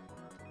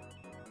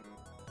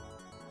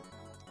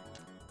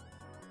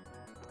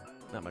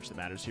 Not much that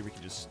matters here. We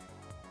can just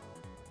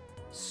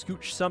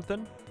scooch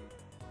something.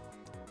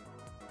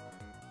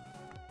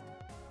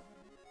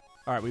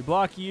 All right, we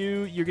block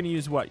you. You're going to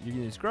use what? You're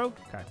going to use grow?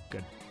 Okay,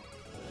 good.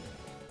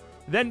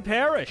 Then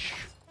perish.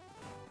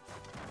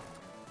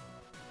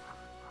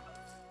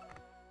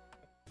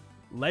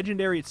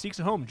 Legendary, it seeks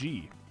a home.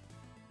 G.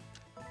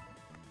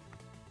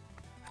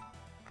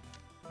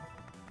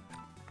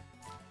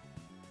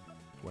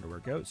 Wonder where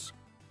it goes.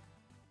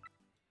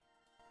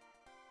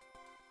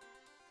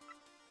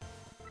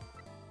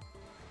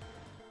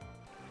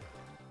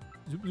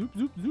 Zoop, zoop,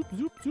 zoop, zoop,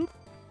 zoop, zoop.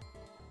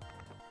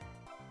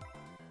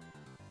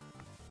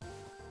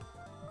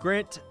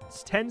 Grant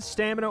 10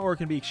 stamina, or it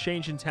can be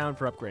exchanged in town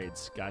for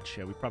upgrades.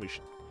 Gotcha. We probably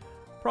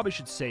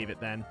should save it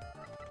then.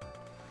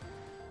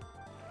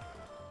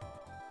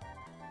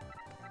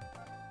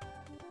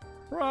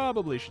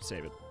 Probably should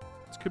save it.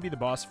 This could be the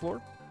boss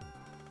floor.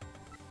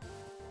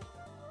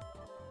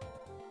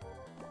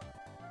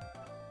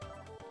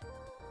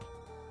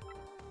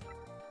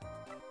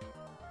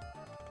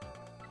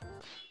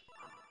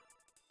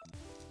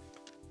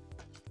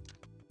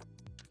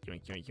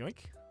 Yoink, yoink, yoink.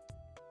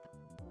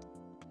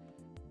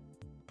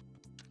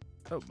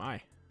 Oh,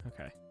 my.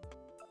 Okay.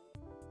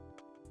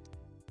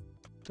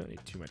 Don't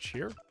need too much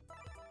here.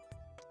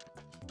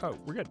 Oh,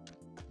 we're good.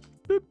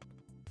 Boop.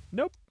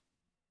 Nope.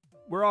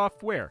 We're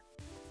off where?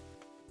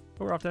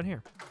 Oh, we're off down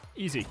here.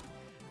 Easy.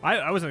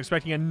 I wasn't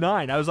expecting a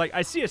 9. I was like,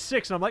 I see a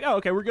 6, and I'm like, oh,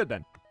 okay, we're good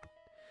then.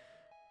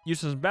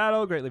 Useless in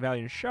battle, greatly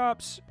valued in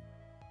shops.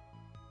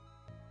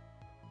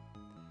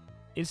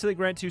 Instantly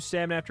grant 2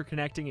 stamina after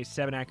connecting a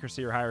 7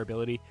 accuracy or higher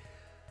ability.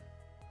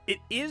 It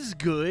is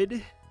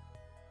good.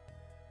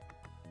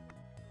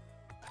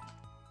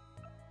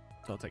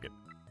 I'll take it.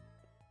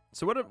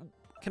 So what...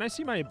 Can I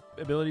see my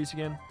abilities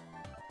again?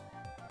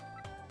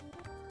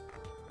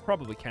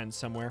 Probably can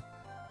somewhere.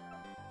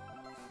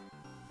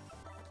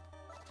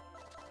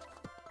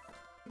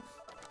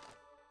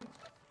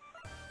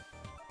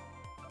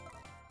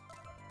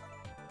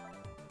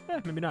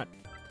 Maybe not.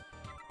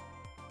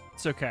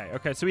 It's okay.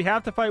 Okay, so we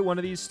have to fight one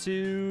of these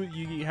two.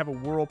 You have a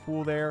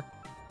whirlpool there.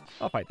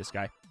 I'll fight this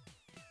guy.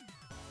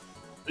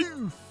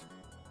 Oof.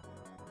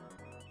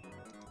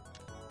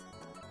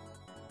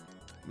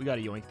 We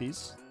gotta yoink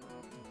these.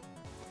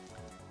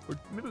 Or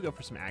maybe we'll go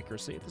for some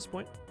accuracy at this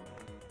point.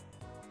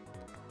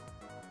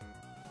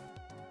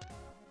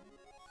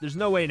 There's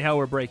no way in hell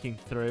we're breaking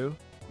through.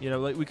 You know,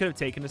 like we could have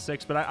taken a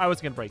 6, but I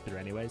wasn't gonna break through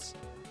anyways.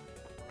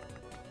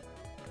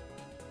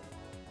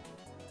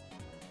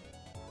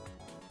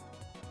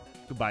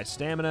 Goodbye,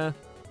 stamina.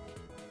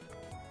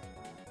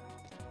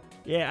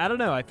 Yeah, I don't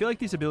know. I feel like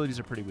these abilities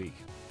are pretty weak.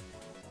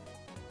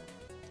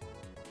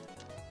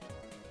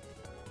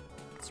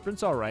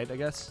 Sprint's all right, I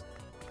guess.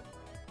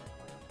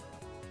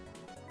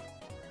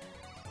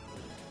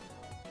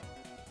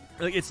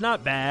 Like, it's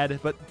not bad,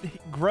 but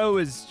Grow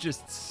is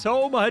just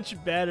so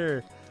much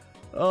better.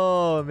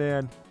 Oh,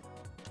 man.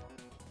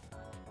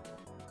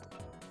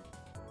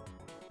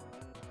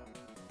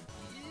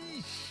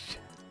 Yeesh.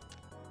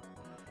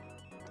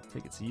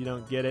 Take it so you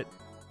don't get it.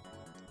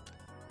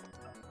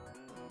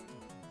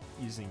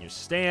 Using your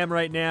stam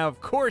right now.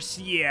 Of course,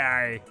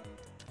 yeah.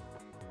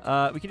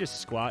 We can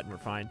just squat and we're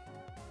fine.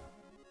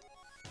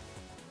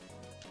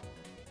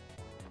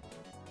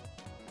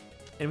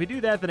 And if we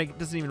do that, then it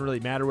doesn't even really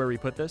matter where we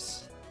put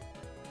this.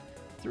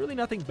 Is there really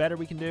nothing better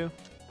we can do?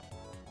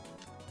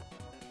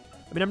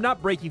 I mean, I'm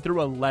not breaking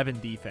through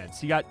 11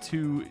 defense. You got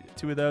two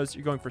of those.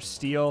 You're going for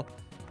steal.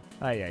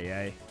 Ay, ay,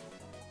 ay.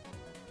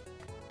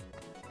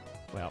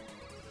 Well,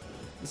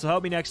 this will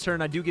help me next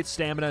turn. I do get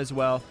stamina as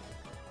well.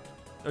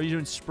 Oh, you're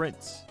doing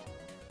sprints.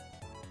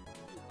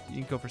 You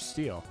can go for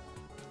steal.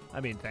 I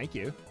mean, thank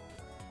you.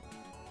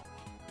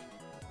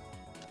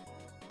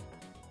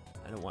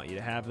 I don't want you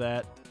to have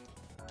that.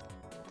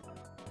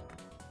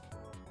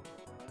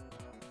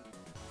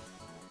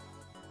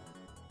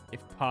 If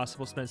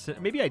possible, spend...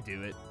 Maybe I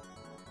do it.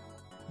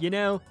 You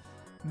know,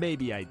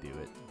 maybe I do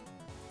it.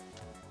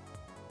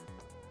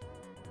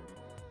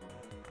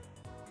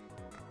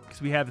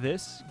 Because we have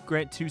this.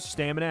 Grant 2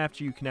 stamina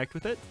after you connect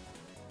with it.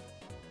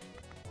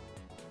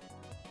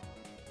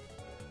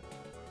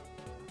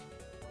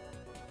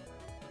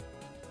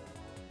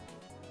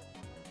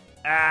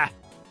 Ah!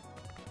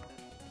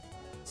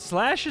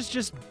 Slash is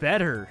just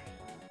better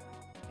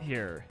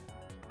here.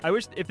 I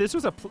wish if this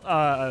was a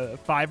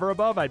 5 or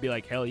above, I'd be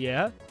like, hell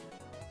yeah.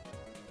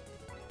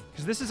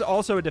 Because this is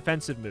also a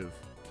defensive move.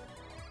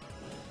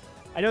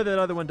 I know that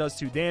other one does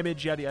 2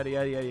 damage, yada, yada,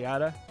 yada, yada,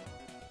 yada.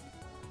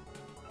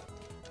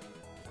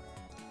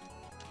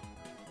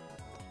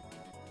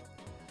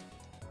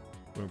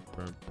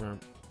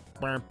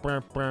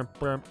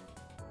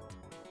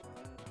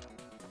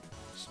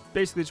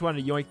 Basically just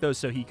wanted to yoink those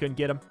so he couldn't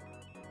get them.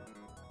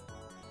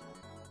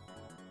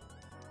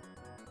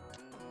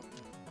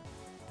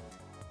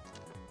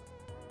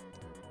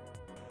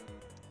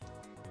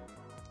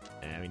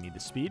 And we need the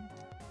speed.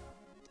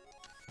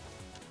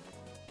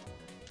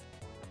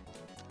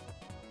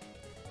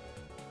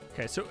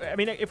 Okay, so, I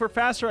mean, if we're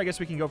faster, I guess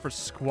we can go for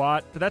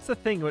squat. But that's the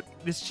thing.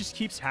 This just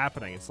keeps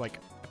happening. It's like,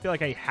 I feel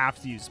like I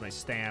have to use my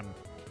stam.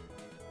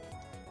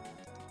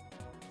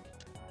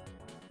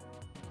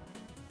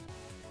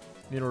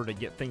 In order to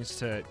get things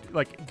to,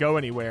 like, go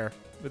anywhere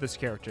with this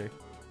character.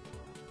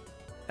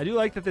 I do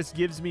like that this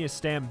gives me a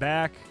stam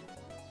back.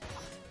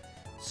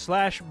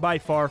 Slash, by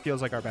far,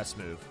 feels like our best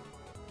move.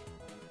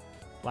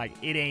 Like,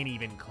 it ain't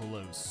even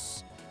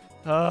close.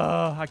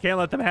 I can't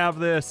let them have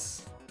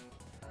this.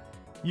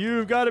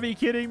 You've got to be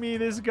kidding me,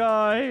 this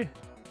guy.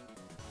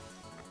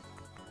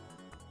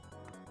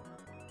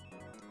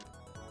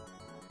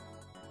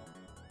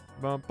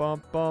 Bum,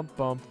 bum, bum,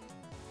 bum.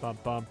 Bum,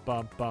 bum,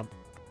 bum, bum.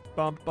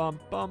 Bum, bum,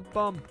 bum,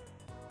 bum.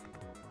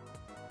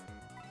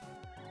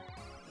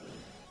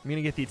 I'm going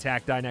to get the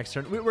attack die next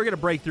turn. We're going to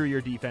break through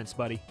your defense,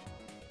 buddy.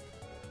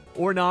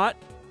 Or not.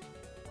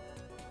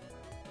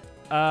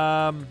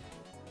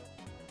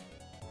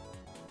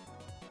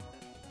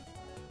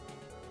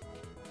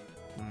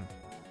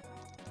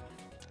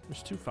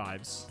 There's 2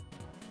 5s.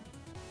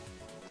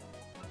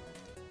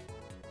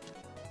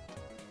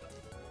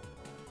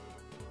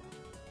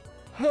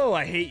 Oh,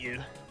 I hate you.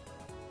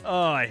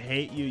 Oh, I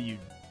hate you, you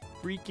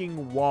freaking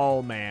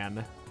wall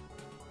man.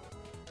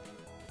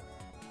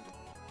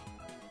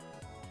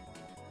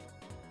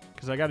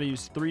 Because I got to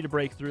use 3 to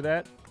break through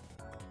that.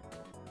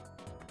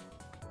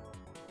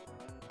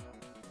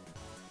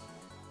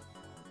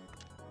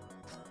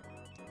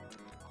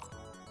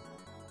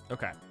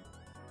 Okay.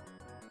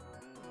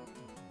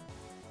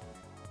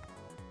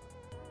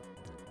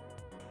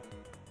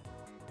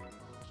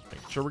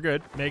 Sure we're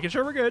good. Making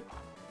sure we're good.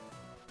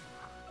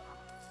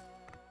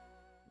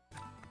 I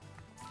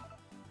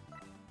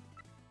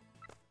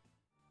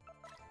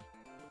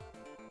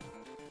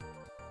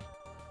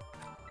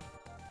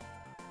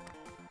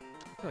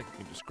feel like we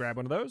can just grab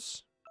one of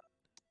those.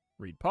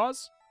 Read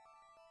pause.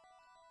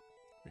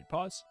 Read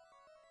pause.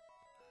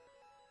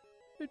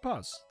 Read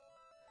pause.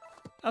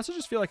 I also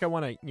just feel like I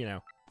want to, you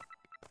know,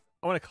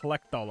 I want to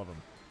collect all of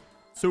them.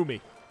 Sue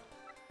me.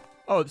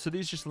 Oh, so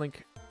these just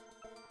link.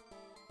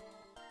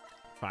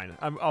 Fine.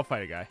 I'll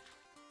fight a guy.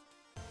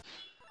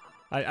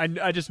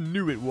 I just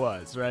knew it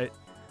was, right?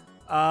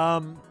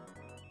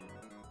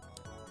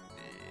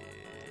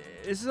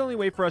 This is the only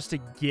way for us to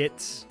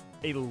get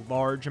a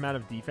large amount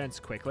of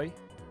defense quickly.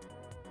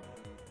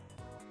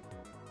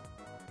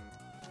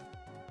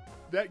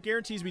 That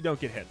guarantees we don't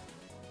get hit.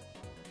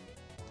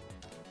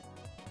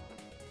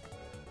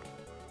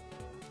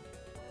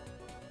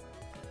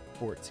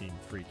 $14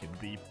 freaking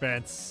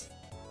defense.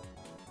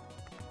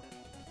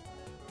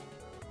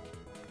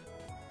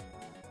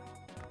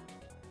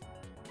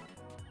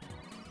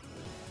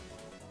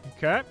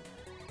 Okay.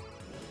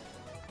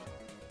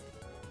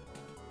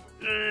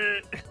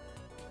 Are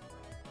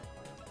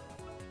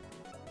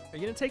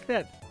you gonna take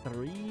that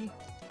 3?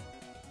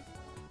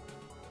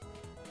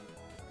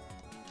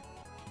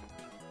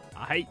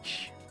 I hate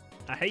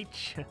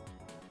you.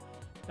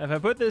 If I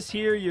put this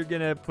here, you're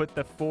gonna put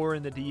the 4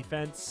 in the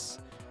defense.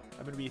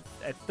 I'm gonna be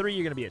at 3.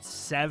 You're gonna be at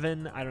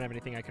 7. I don't have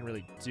anything I can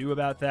really do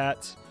about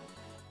that.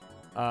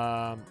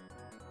 I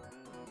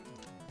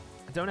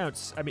don't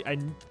outspeed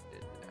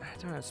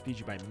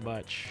you by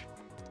much.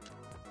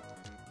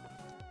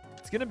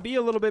 It's gonna be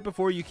a little bit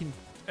before you can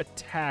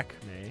attack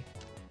me.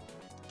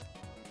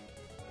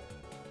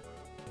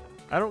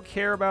 I don't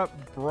care about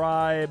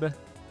bribe,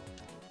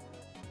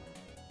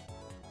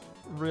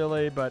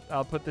 really, but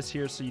I'll put this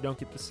here so you don't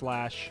get the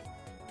slash.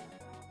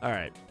 All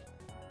right.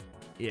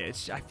 Yeah,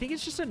 I think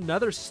it's just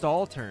another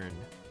stall turn.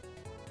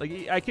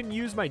 Like, I can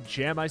use my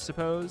gem, I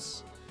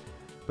suppose,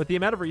 but the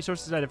amount of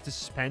resources I'd have to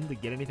spend to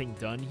get anything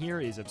done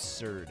here is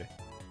absurd.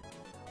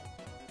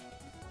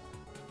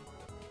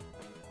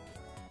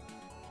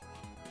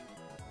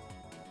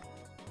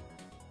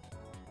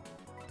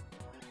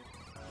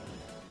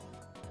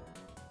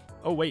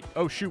 Oh, wait.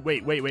 Oh, shoot.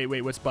 Wait.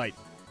 What's bite?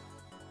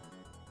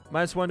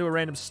 -1 to a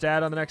random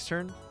stat on the next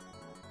turn.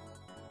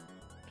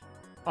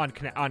 On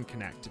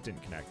connect. It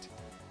didn't connect.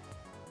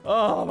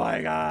 Oh,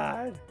 my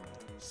God.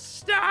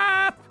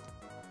 Stop!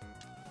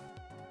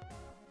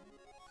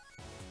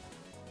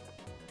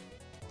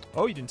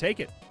 Oh, you didn't take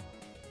it.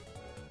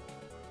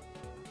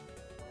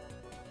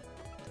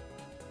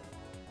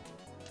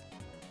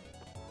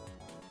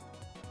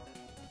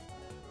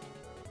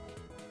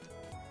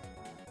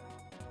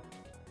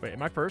 Wait,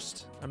 am I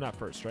first? I'm not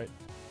first, right?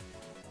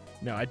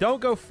 No, I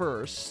don't go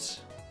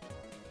first.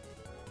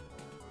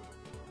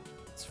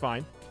 It's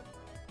fine.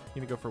 I'm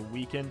gonna go for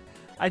weaken.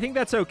 I think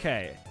that's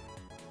okay.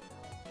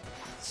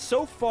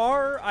 So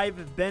far,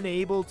 I've been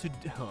able to...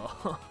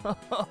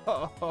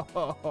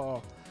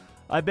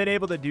 I've been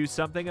able to do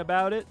something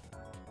about it.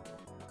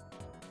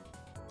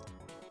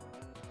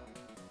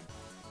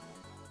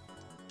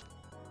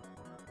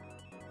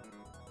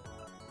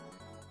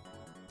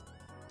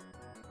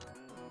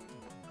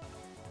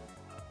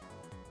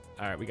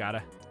 All right, we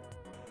gotta.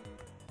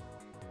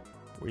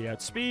 We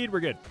outspeed.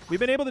 We're good. We've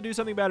been able to do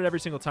something about it every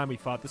single time we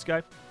fought this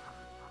guy.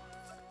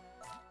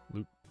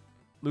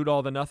 Loot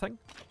all the nothing.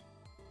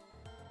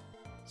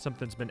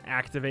 Something's been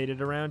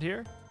activated around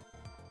here.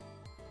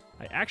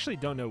 I actually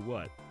don't know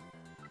what.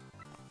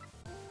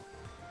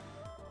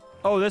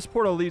 Oh, this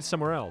portal leads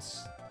somewhere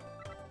else.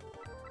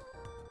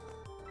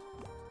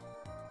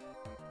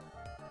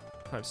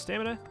 5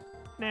 stamina?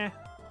 Nah,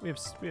 we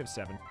have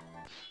 7.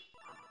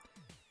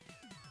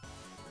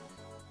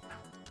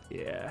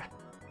 Yeah.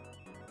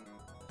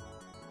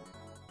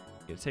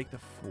 Gonna take the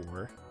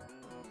 4.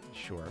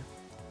 Sure.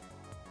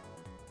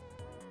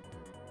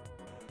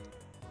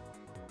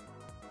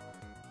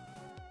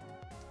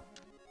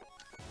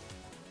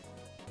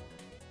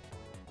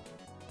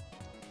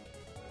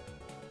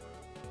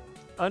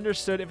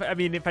 Understood. If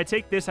I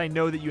take this, I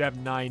know that you have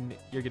 9.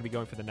 You're gonna be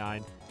going for the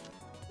 9.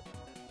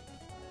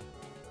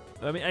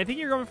 I mean, I think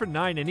you're going for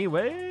 9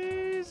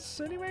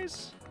 anyways.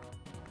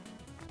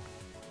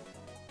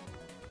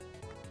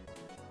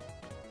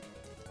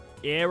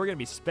 Yeah, we're gonna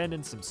be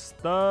spending some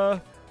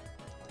stuff.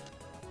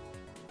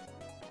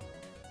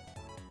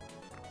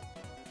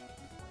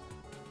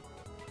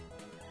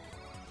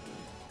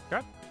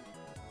 Okay.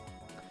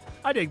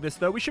 I dig this,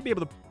 though. We should be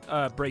able to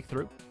break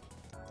through.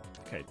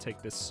 Okay,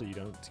 take this so you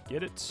don't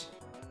get it.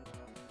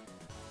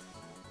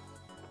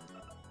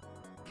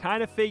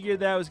 Kind of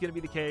figured that was going to be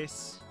the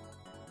case.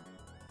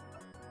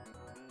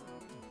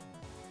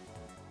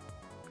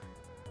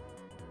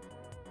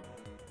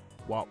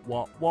 Wop.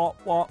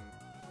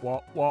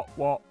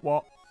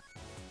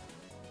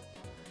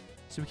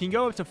 So we can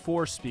go up to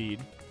 4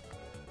 speed.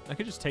 I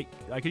could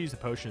use the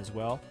potion as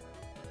well.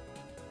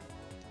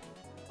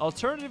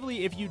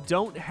 Alternatively, if you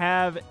don't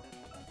have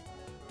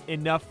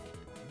enough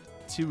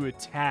to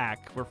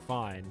attack, we're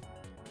fine.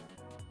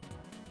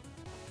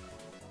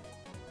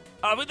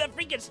 Oh, with the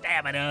freaking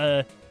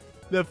stamina.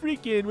 The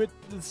freaking with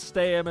the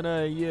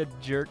stamina, you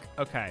jerk.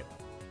 Okay.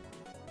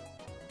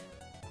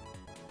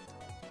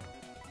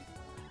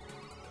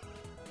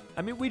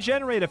 I mean, we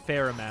generate a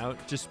fair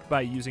amount just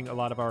by using a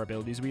lot of our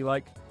abilities we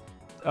like.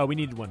 Oh, we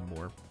needed one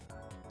more.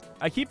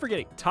 I keep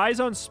forgetting. Ties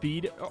on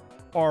speed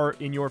are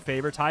in your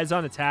favor. Ties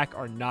on attack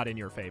are not in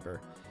your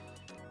favor.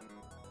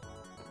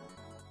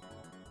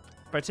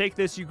 If I take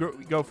this, you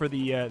go for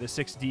the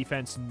 6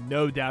 defense,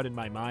 no doubt in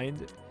my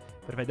mind.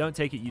 But if I don't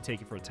take it, you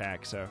take it for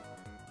attack, so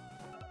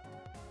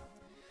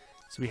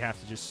we have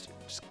to just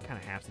kind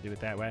of have to do it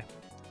that way.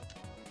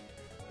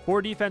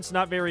 4 defense,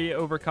 not very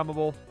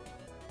overcomable.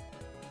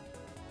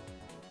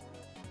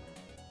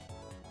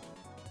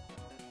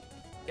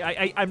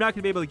 I'm not going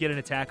to be able to get an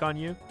attack on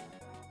you.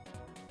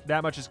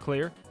 That much is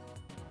clear.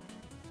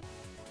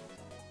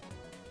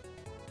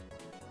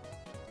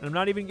 And I'm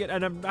not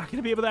going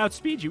to be able to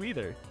outspeed you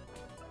either.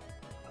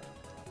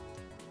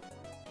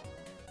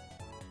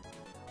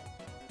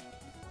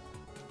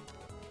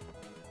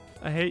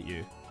 I hate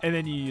you. And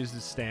then you use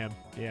the stam.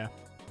 Yeah.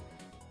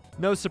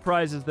 No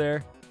surprises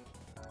there.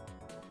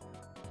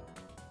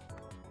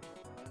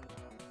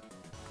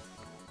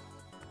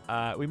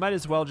 We might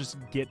as well just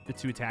get the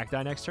 2 attack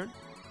die next turn.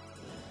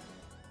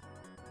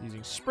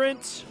 Using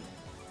sprint.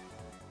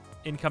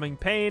 Incoming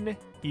pain.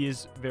 He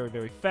is very,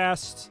 very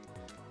fast.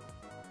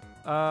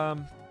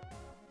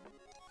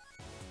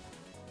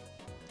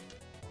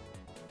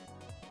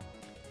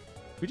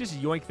 We just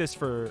yoink this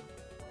for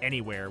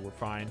anywhere. We're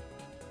fine.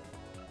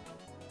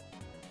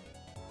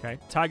 Okay.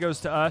 Tie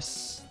goes to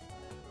us.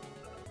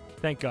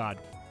 Thank God.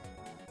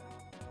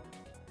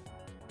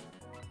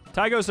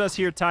 Tie goes to us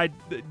here. Tie.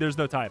 There's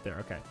no tie up there.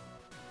 Okay.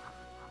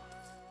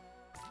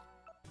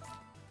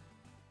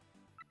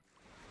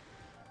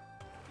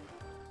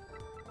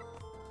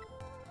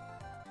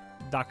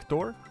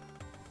 Doctor.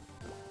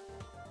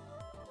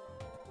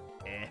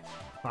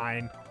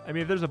 Fine. I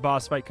mean, if there's a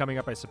boss fight coming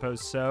up, I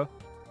suppose so.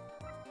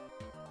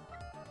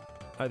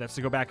 All right, that's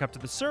to go back up to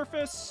the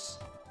surface.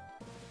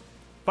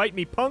 Fight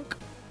me, punk.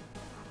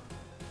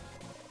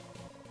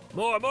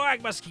 More, I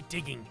must keep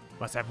digging.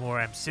 Must have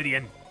more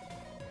obsidian.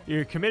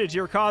 You're committed to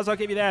your cause, I'll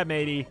give you that,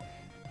 matey.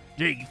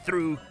 Dig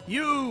through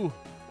you.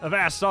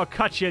 Avast, I'll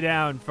cut you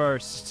down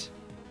first.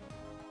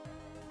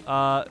 We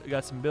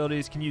got some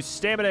abilities. Can use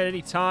stamina at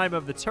any time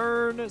of the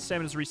turn.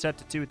 Stamina's reset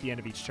to 2 at the end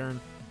of each turn.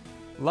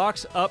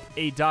 Locks up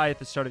a die at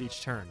the start of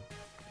each turn.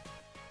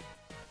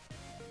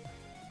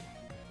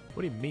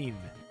 What do you mean?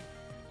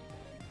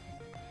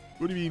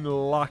 What do you mean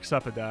locks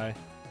up a die?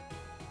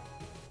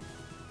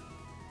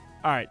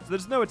 Alright, so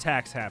there's no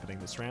attacks happening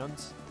this round.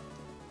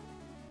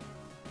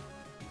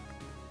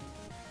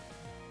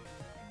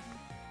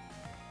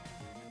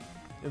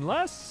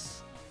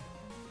 Unless...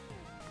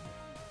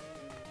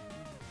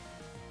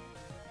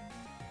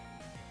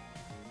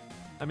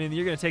 I mean,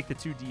 you're going to take the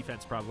 2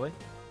 defense, probably.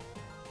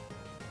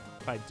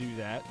 If I do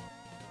that.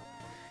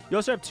 You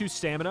also have 2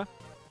 stamina.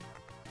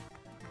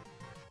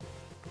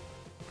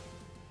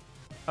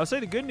 I'll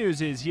say the good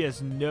news is he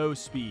has no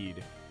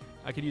speed.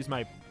 I could use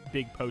my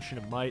big potion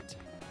of might.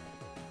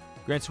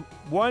 Grants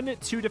 1,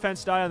 2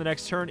 defense die on the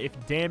next turn.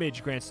 If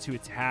damage, grants 2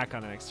 attack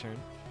on the next turn.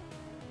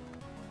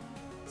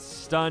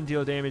 Stun,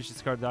 deal damage,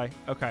 discard die.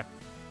 Okay.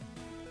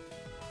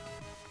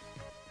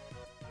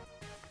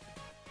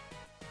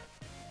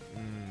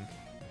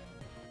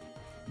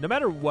 No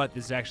matter what,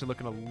 this is actually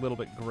looking a little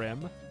bit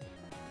grim.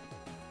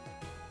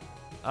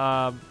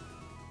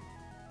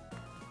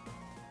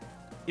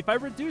 If I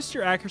reduced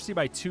your accuracy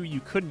by 2, you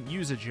couldn't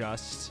use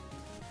adjust.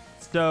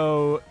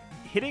 So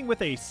hitting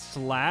with a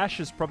slash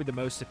is probably the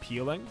most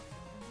appealing.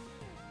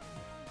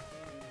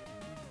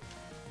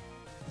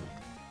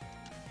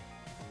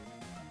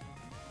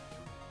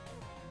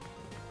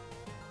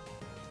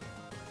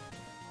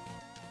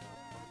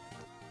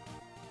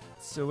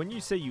 So when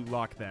you say you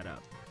lock that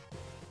up.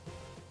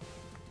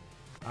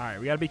 All right,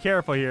 we got to be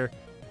careful here.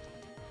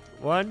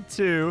 1,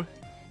 2.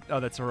 Oh,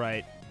 that's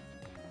right.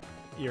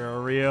 You're a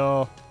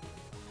real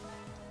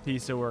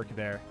piece of work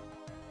there.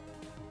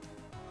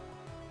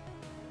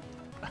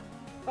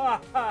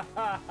 God.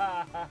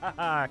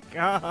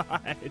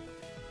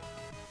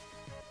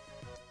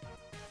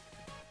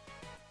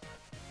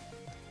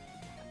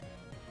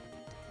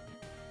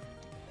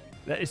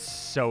 That is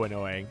so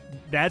annoying.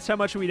 That's how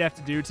much we'd have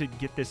to do to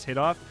get this hit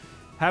off.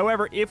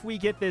 However, if we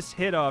get this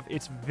hit off,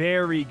 it's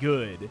very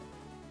good.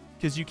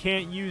 Because you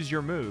can't use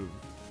your move.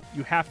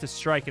 You have to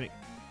strike and it...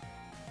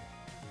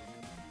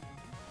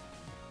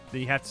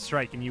 Then you have to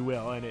strike and you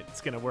will, and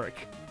it's going to work.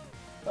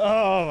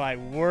 Oh, my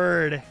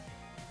word.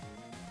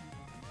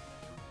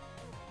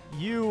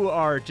 You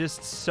are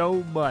just so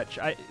much.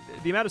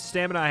 The amount of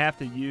stamina I have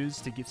to use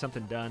to get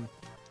something done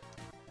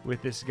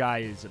with this guy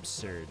is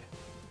absurd.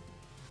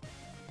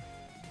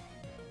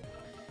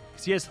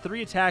 Because he has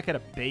 3 attack at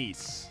a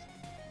base.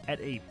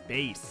 At a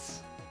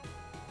base.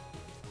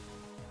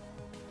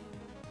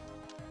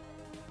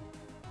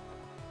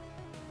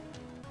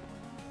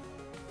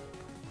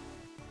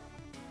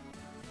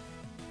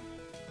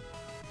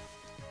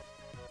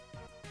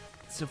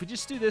 So if we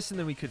just do this and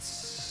then we could...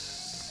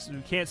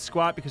 we can't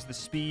squat because of the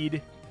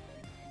speed.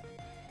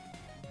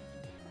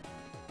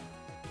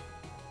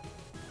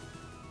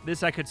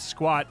 This I could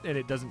squat and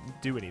it doesn't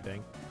do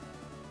anything.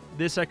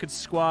 This I could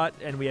squat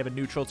and we have a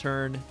neutral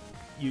turn.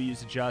 You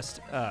use adjust.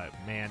 Oh,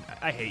 man.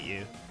 I hate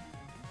you.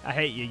 I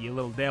hate you, you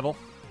little devil.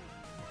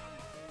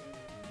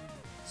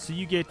 So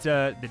you get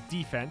the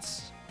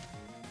defense.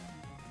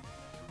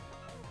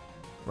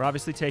 We're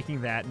obviously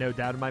taking that, no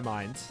doubt in my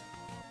mind.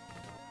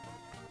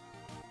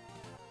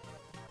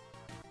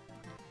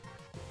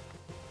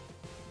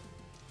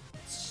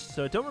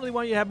 So I don't really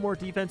want you to have more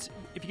defense.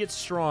 If you get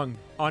strong,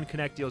 on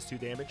connect deals 2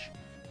 damage.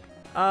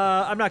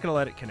 I'm not going to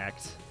let it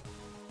connect.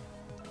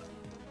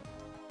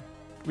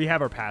 We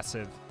have our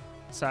passive,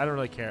 so I don't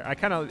really care.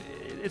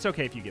 It's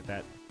okay if you get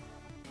that.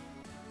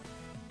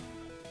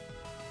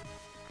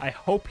 I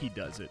hope he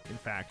does it, in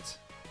fact.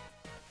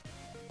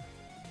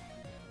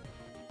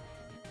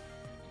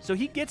 So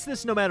he gets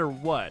this no matter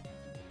what.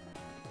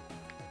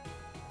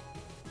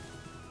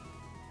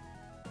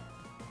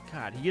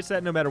 God, he gets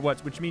that no matter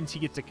what, which means he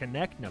gets to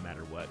connect no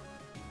matter what.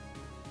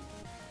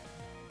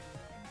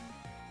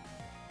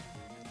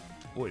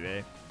 Boy,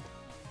 vey.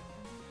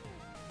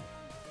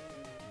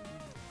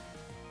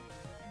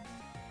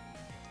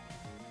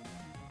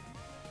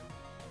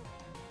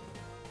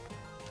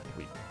 I think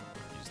we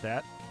use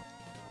that.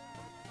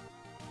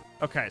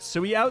 Okay, so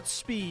we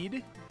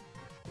outspeed.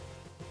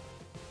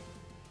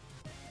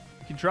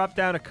 We can drop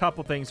down a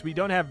couple things. We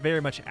don't have very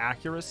much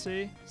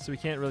accuracy, so we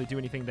can't really do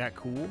anything that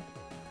cool.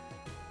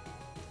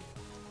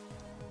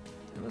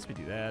 Unless we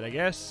do that, I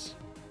guess.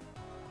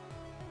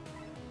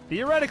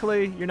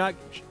 Theoretically,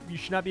 you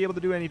should not be able to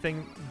do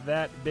anything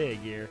that big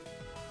here.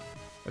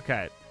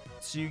 Okay,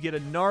 so you get a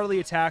gnarly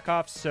attack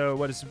off, so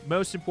what is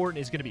most important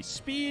is going to be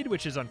speed,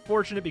 which is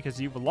unfortunate because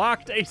you've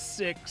locked a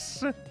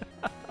 6.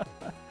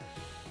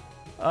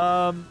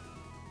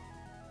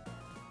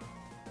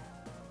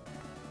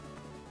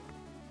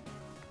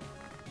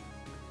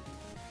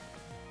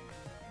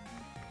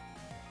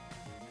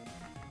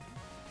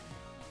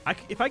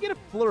 If I get a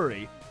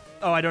flurry...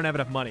 Oh, I don't have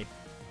enough money.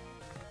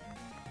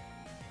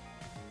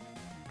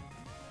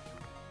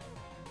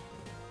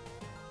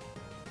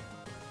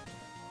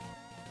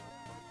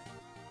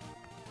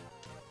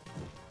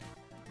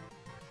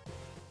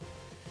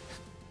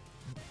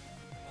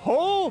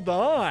 Hold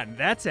on.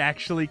 That's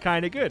actually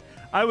kind of good.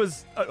 I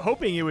was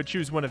hoping it would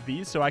choose one of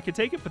these so I could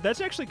take it, but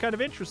that's actually kind of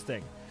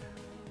interesting.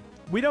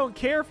 We don't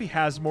care if he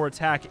has more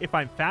attack if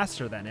I'm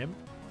faster than him.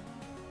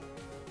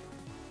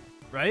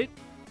 Right?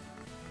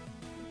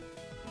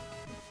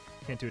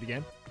 Can't do it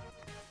again.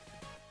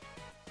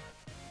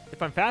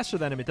 If I'm faster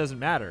than him, it doesn't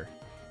matter.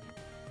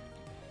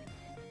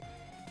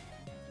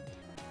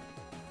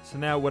 So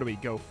now what do we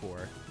go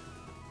for?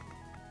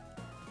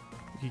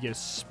 We could get a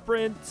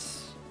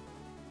sprint.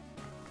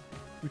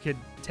 We could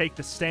take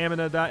the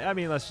stamina die. I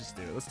mean, let's just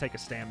do it. Let's take a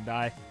stamina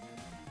die.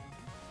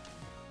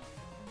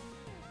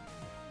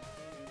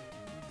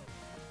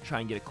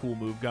 Try and get a cool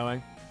move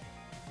going.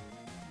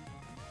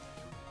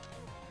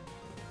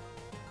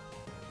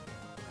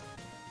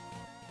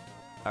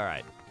 All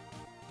right.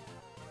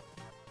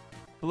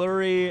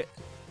 Flurry.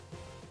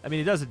 I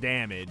mean, it does a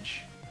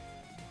damage.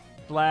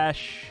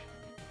 Flash.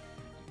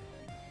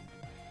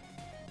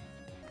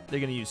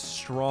 They're going to use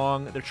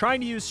strong. They're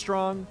trying to use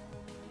strong.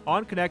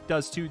 On connect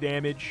does 2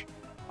 damage.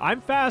 I'm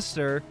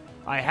faster.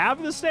 I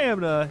have the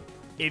stamina.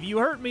 If you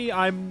hurt me,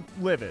 I'm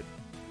livid.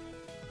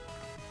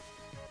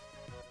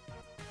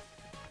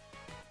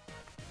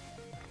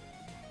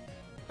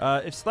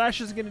 If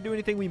Slash isn't going to do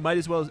anything, we might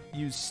as well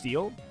use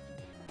Steel.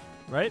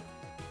 Right?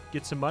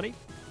 Get some money.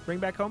 Bring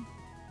back home.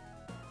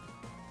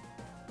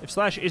 If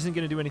Slash isn't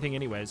going to do anything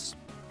anyways.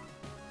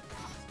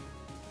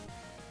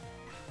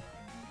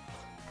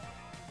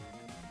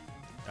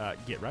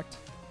 Get wrecked.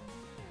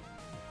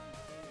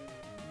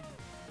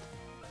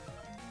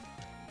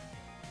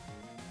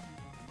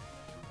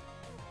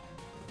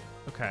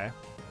 Okay.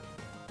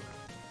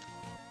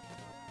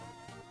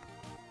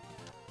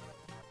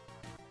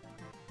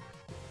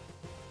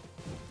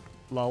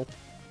 Lol.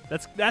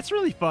 That's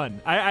really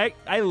fun.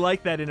 I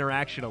like that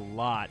interaction a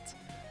lot.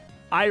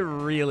 I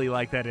really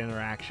like that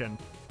interaction.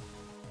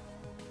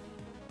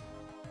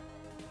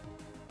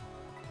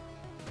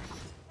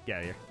 Get out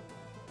of here.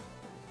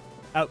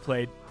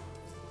 Outplayed.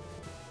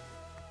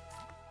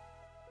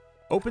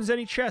 Opens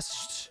any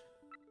chest.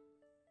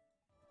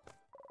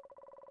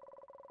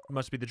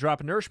 Must be the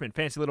drop of nourishment.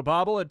 Fancy little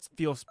bauble. It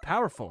feels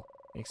powerful.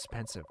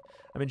 Expensive.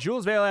 I'm in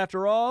Julesvale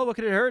after all. What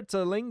could it hurt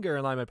to linger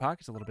and line my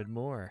pockets a little bit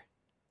more?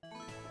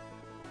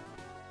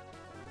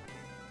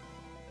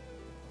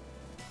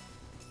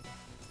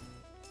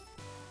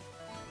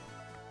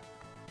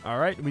 All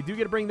right, we do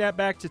get to bring that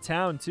back to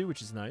town too,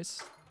 which is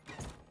nice.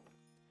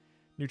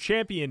 New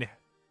champion,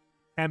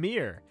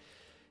 Amir.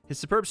 His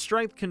superb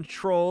strength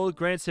control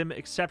grants him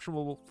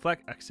exceptional I'm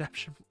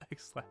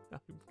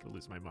gonna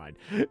lose my mind.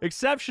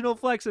 Exceptional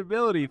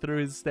flexibility through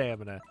his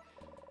stamina.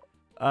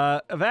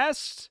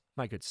 Avast,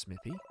 my good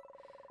Smithy.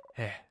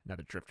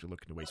 Another drifter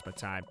looking to waste my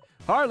time.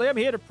 Hardly, I'm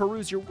here to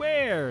peruse your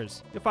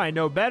wares. You'll find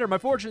no better. My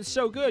fortune's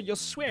so good, you'll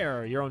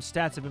swear your own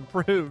stats have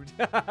improved.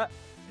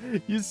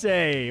 You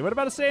say, what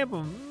about a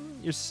sample?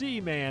 You're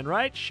Sea-Man,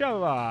 right?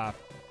 Show off.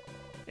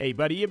 Hey,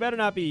 buddy, you better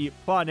not be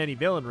plotting any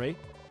villainry.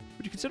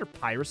 Would you consider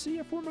piracy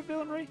a form of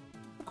villainry?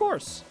 Of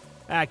course.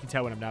 I can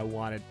tell when I'm not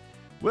wanted.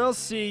 We'll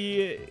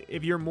see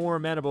if you're more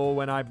amenable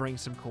when I bring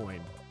some coin.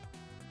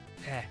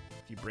 If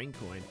you bring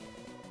coin.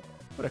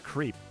 What a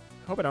creep.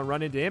 Hope I don't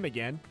run into him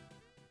again.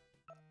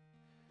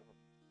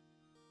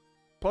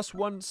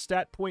 +1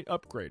 stat point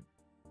upgrade.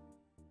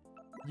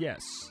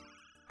 Yes.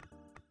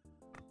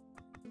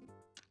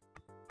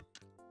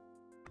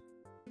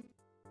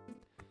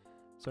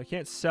 So I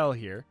can't sell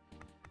here.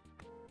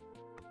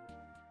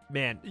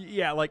 Man,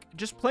 yeah, like,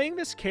 just playing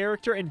this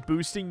character and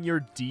boosting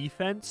your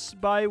defense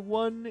by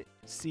 1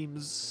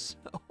 seems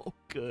so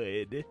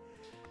good.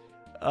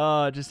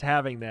 Just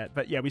having that.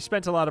 But yeah, we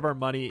spent a lot of our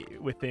money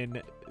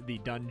within the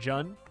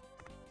dungeon.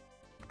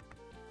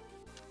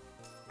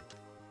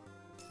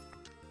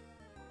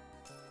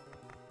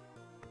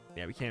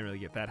 Yeah, we can't really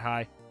get that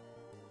high.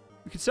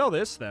 We could sell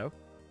this, though.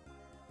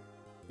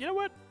 You know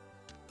what?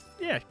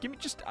 Yeah, give me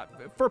just...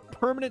 for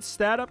permanent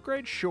stat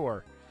upgrade?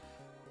 Sure.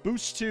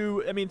 Boost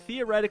to... I mean,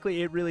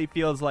 theoretically, it really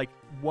feels like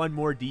 1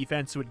 more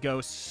defense would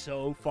go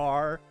so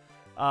far.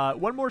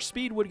 1 more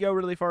speed would go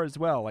really far as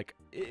well. Like,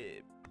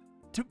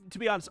 to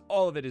be honest,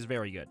 all of it is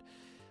very good.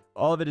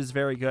 All of it is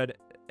very good.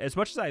 As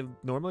much as I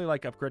normally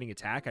like upgrading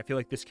attack, I feel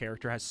like this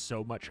character has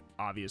so much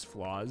obvious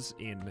flaws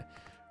in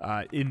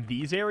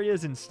these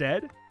areas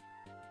instead.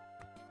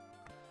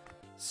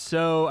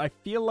 So I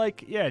feel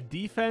like, yeah,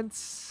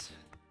 defense...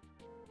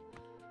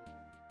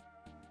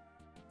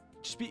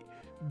 Just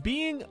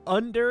being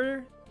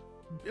under,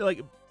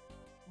 like,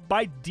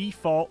 by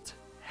default,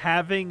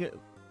 having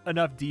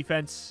enough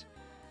defense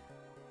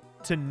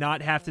to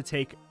not have to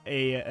take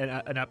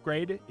an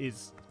upgrade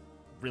is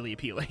really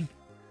appealing.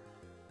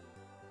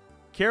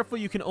 Careful,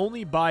 you can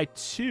only buy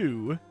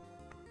 2.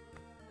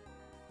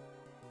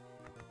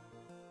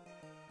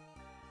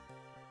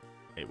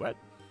 Wait, what?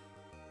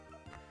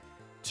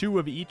 2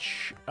 of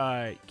each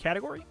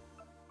category?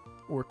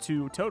 Or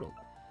 2 total?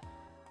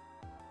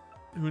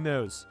 Who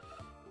knows?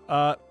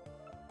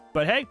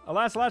 But hey,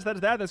 alas, that's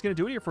that. That's going to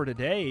do it here for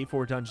today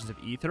for Dungeons of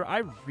Aether.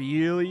 I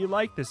really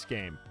like this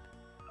game.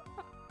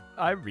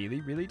 I really,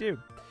 really do.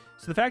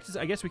 So the fact is,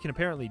 I guess we can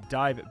apparently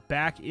dive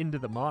back into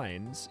the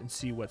mines and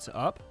see what's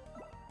up.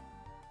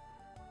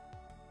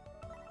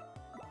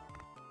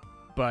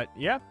 But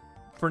yeah,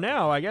 for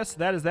now, I guess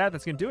that is that.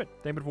 That's going to do it.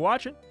 Thank you for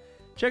watching.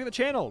 Check out the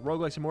channel,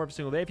 Roguelikes and more every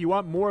single day. If you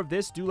want more of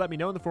this, do let me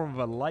know in the form of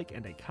a like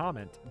and a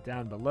comment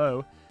down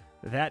below.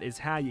 That is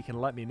how you can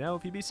let me know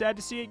if you'd be sad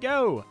to see it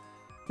go.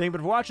 Thank you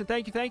for watching.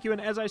 Thank you. And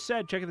as I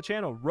said, check out the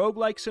channel,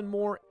 Roguelikes and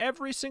more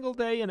every single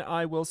day, and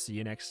I will see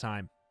you next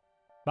time.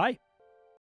 Bye.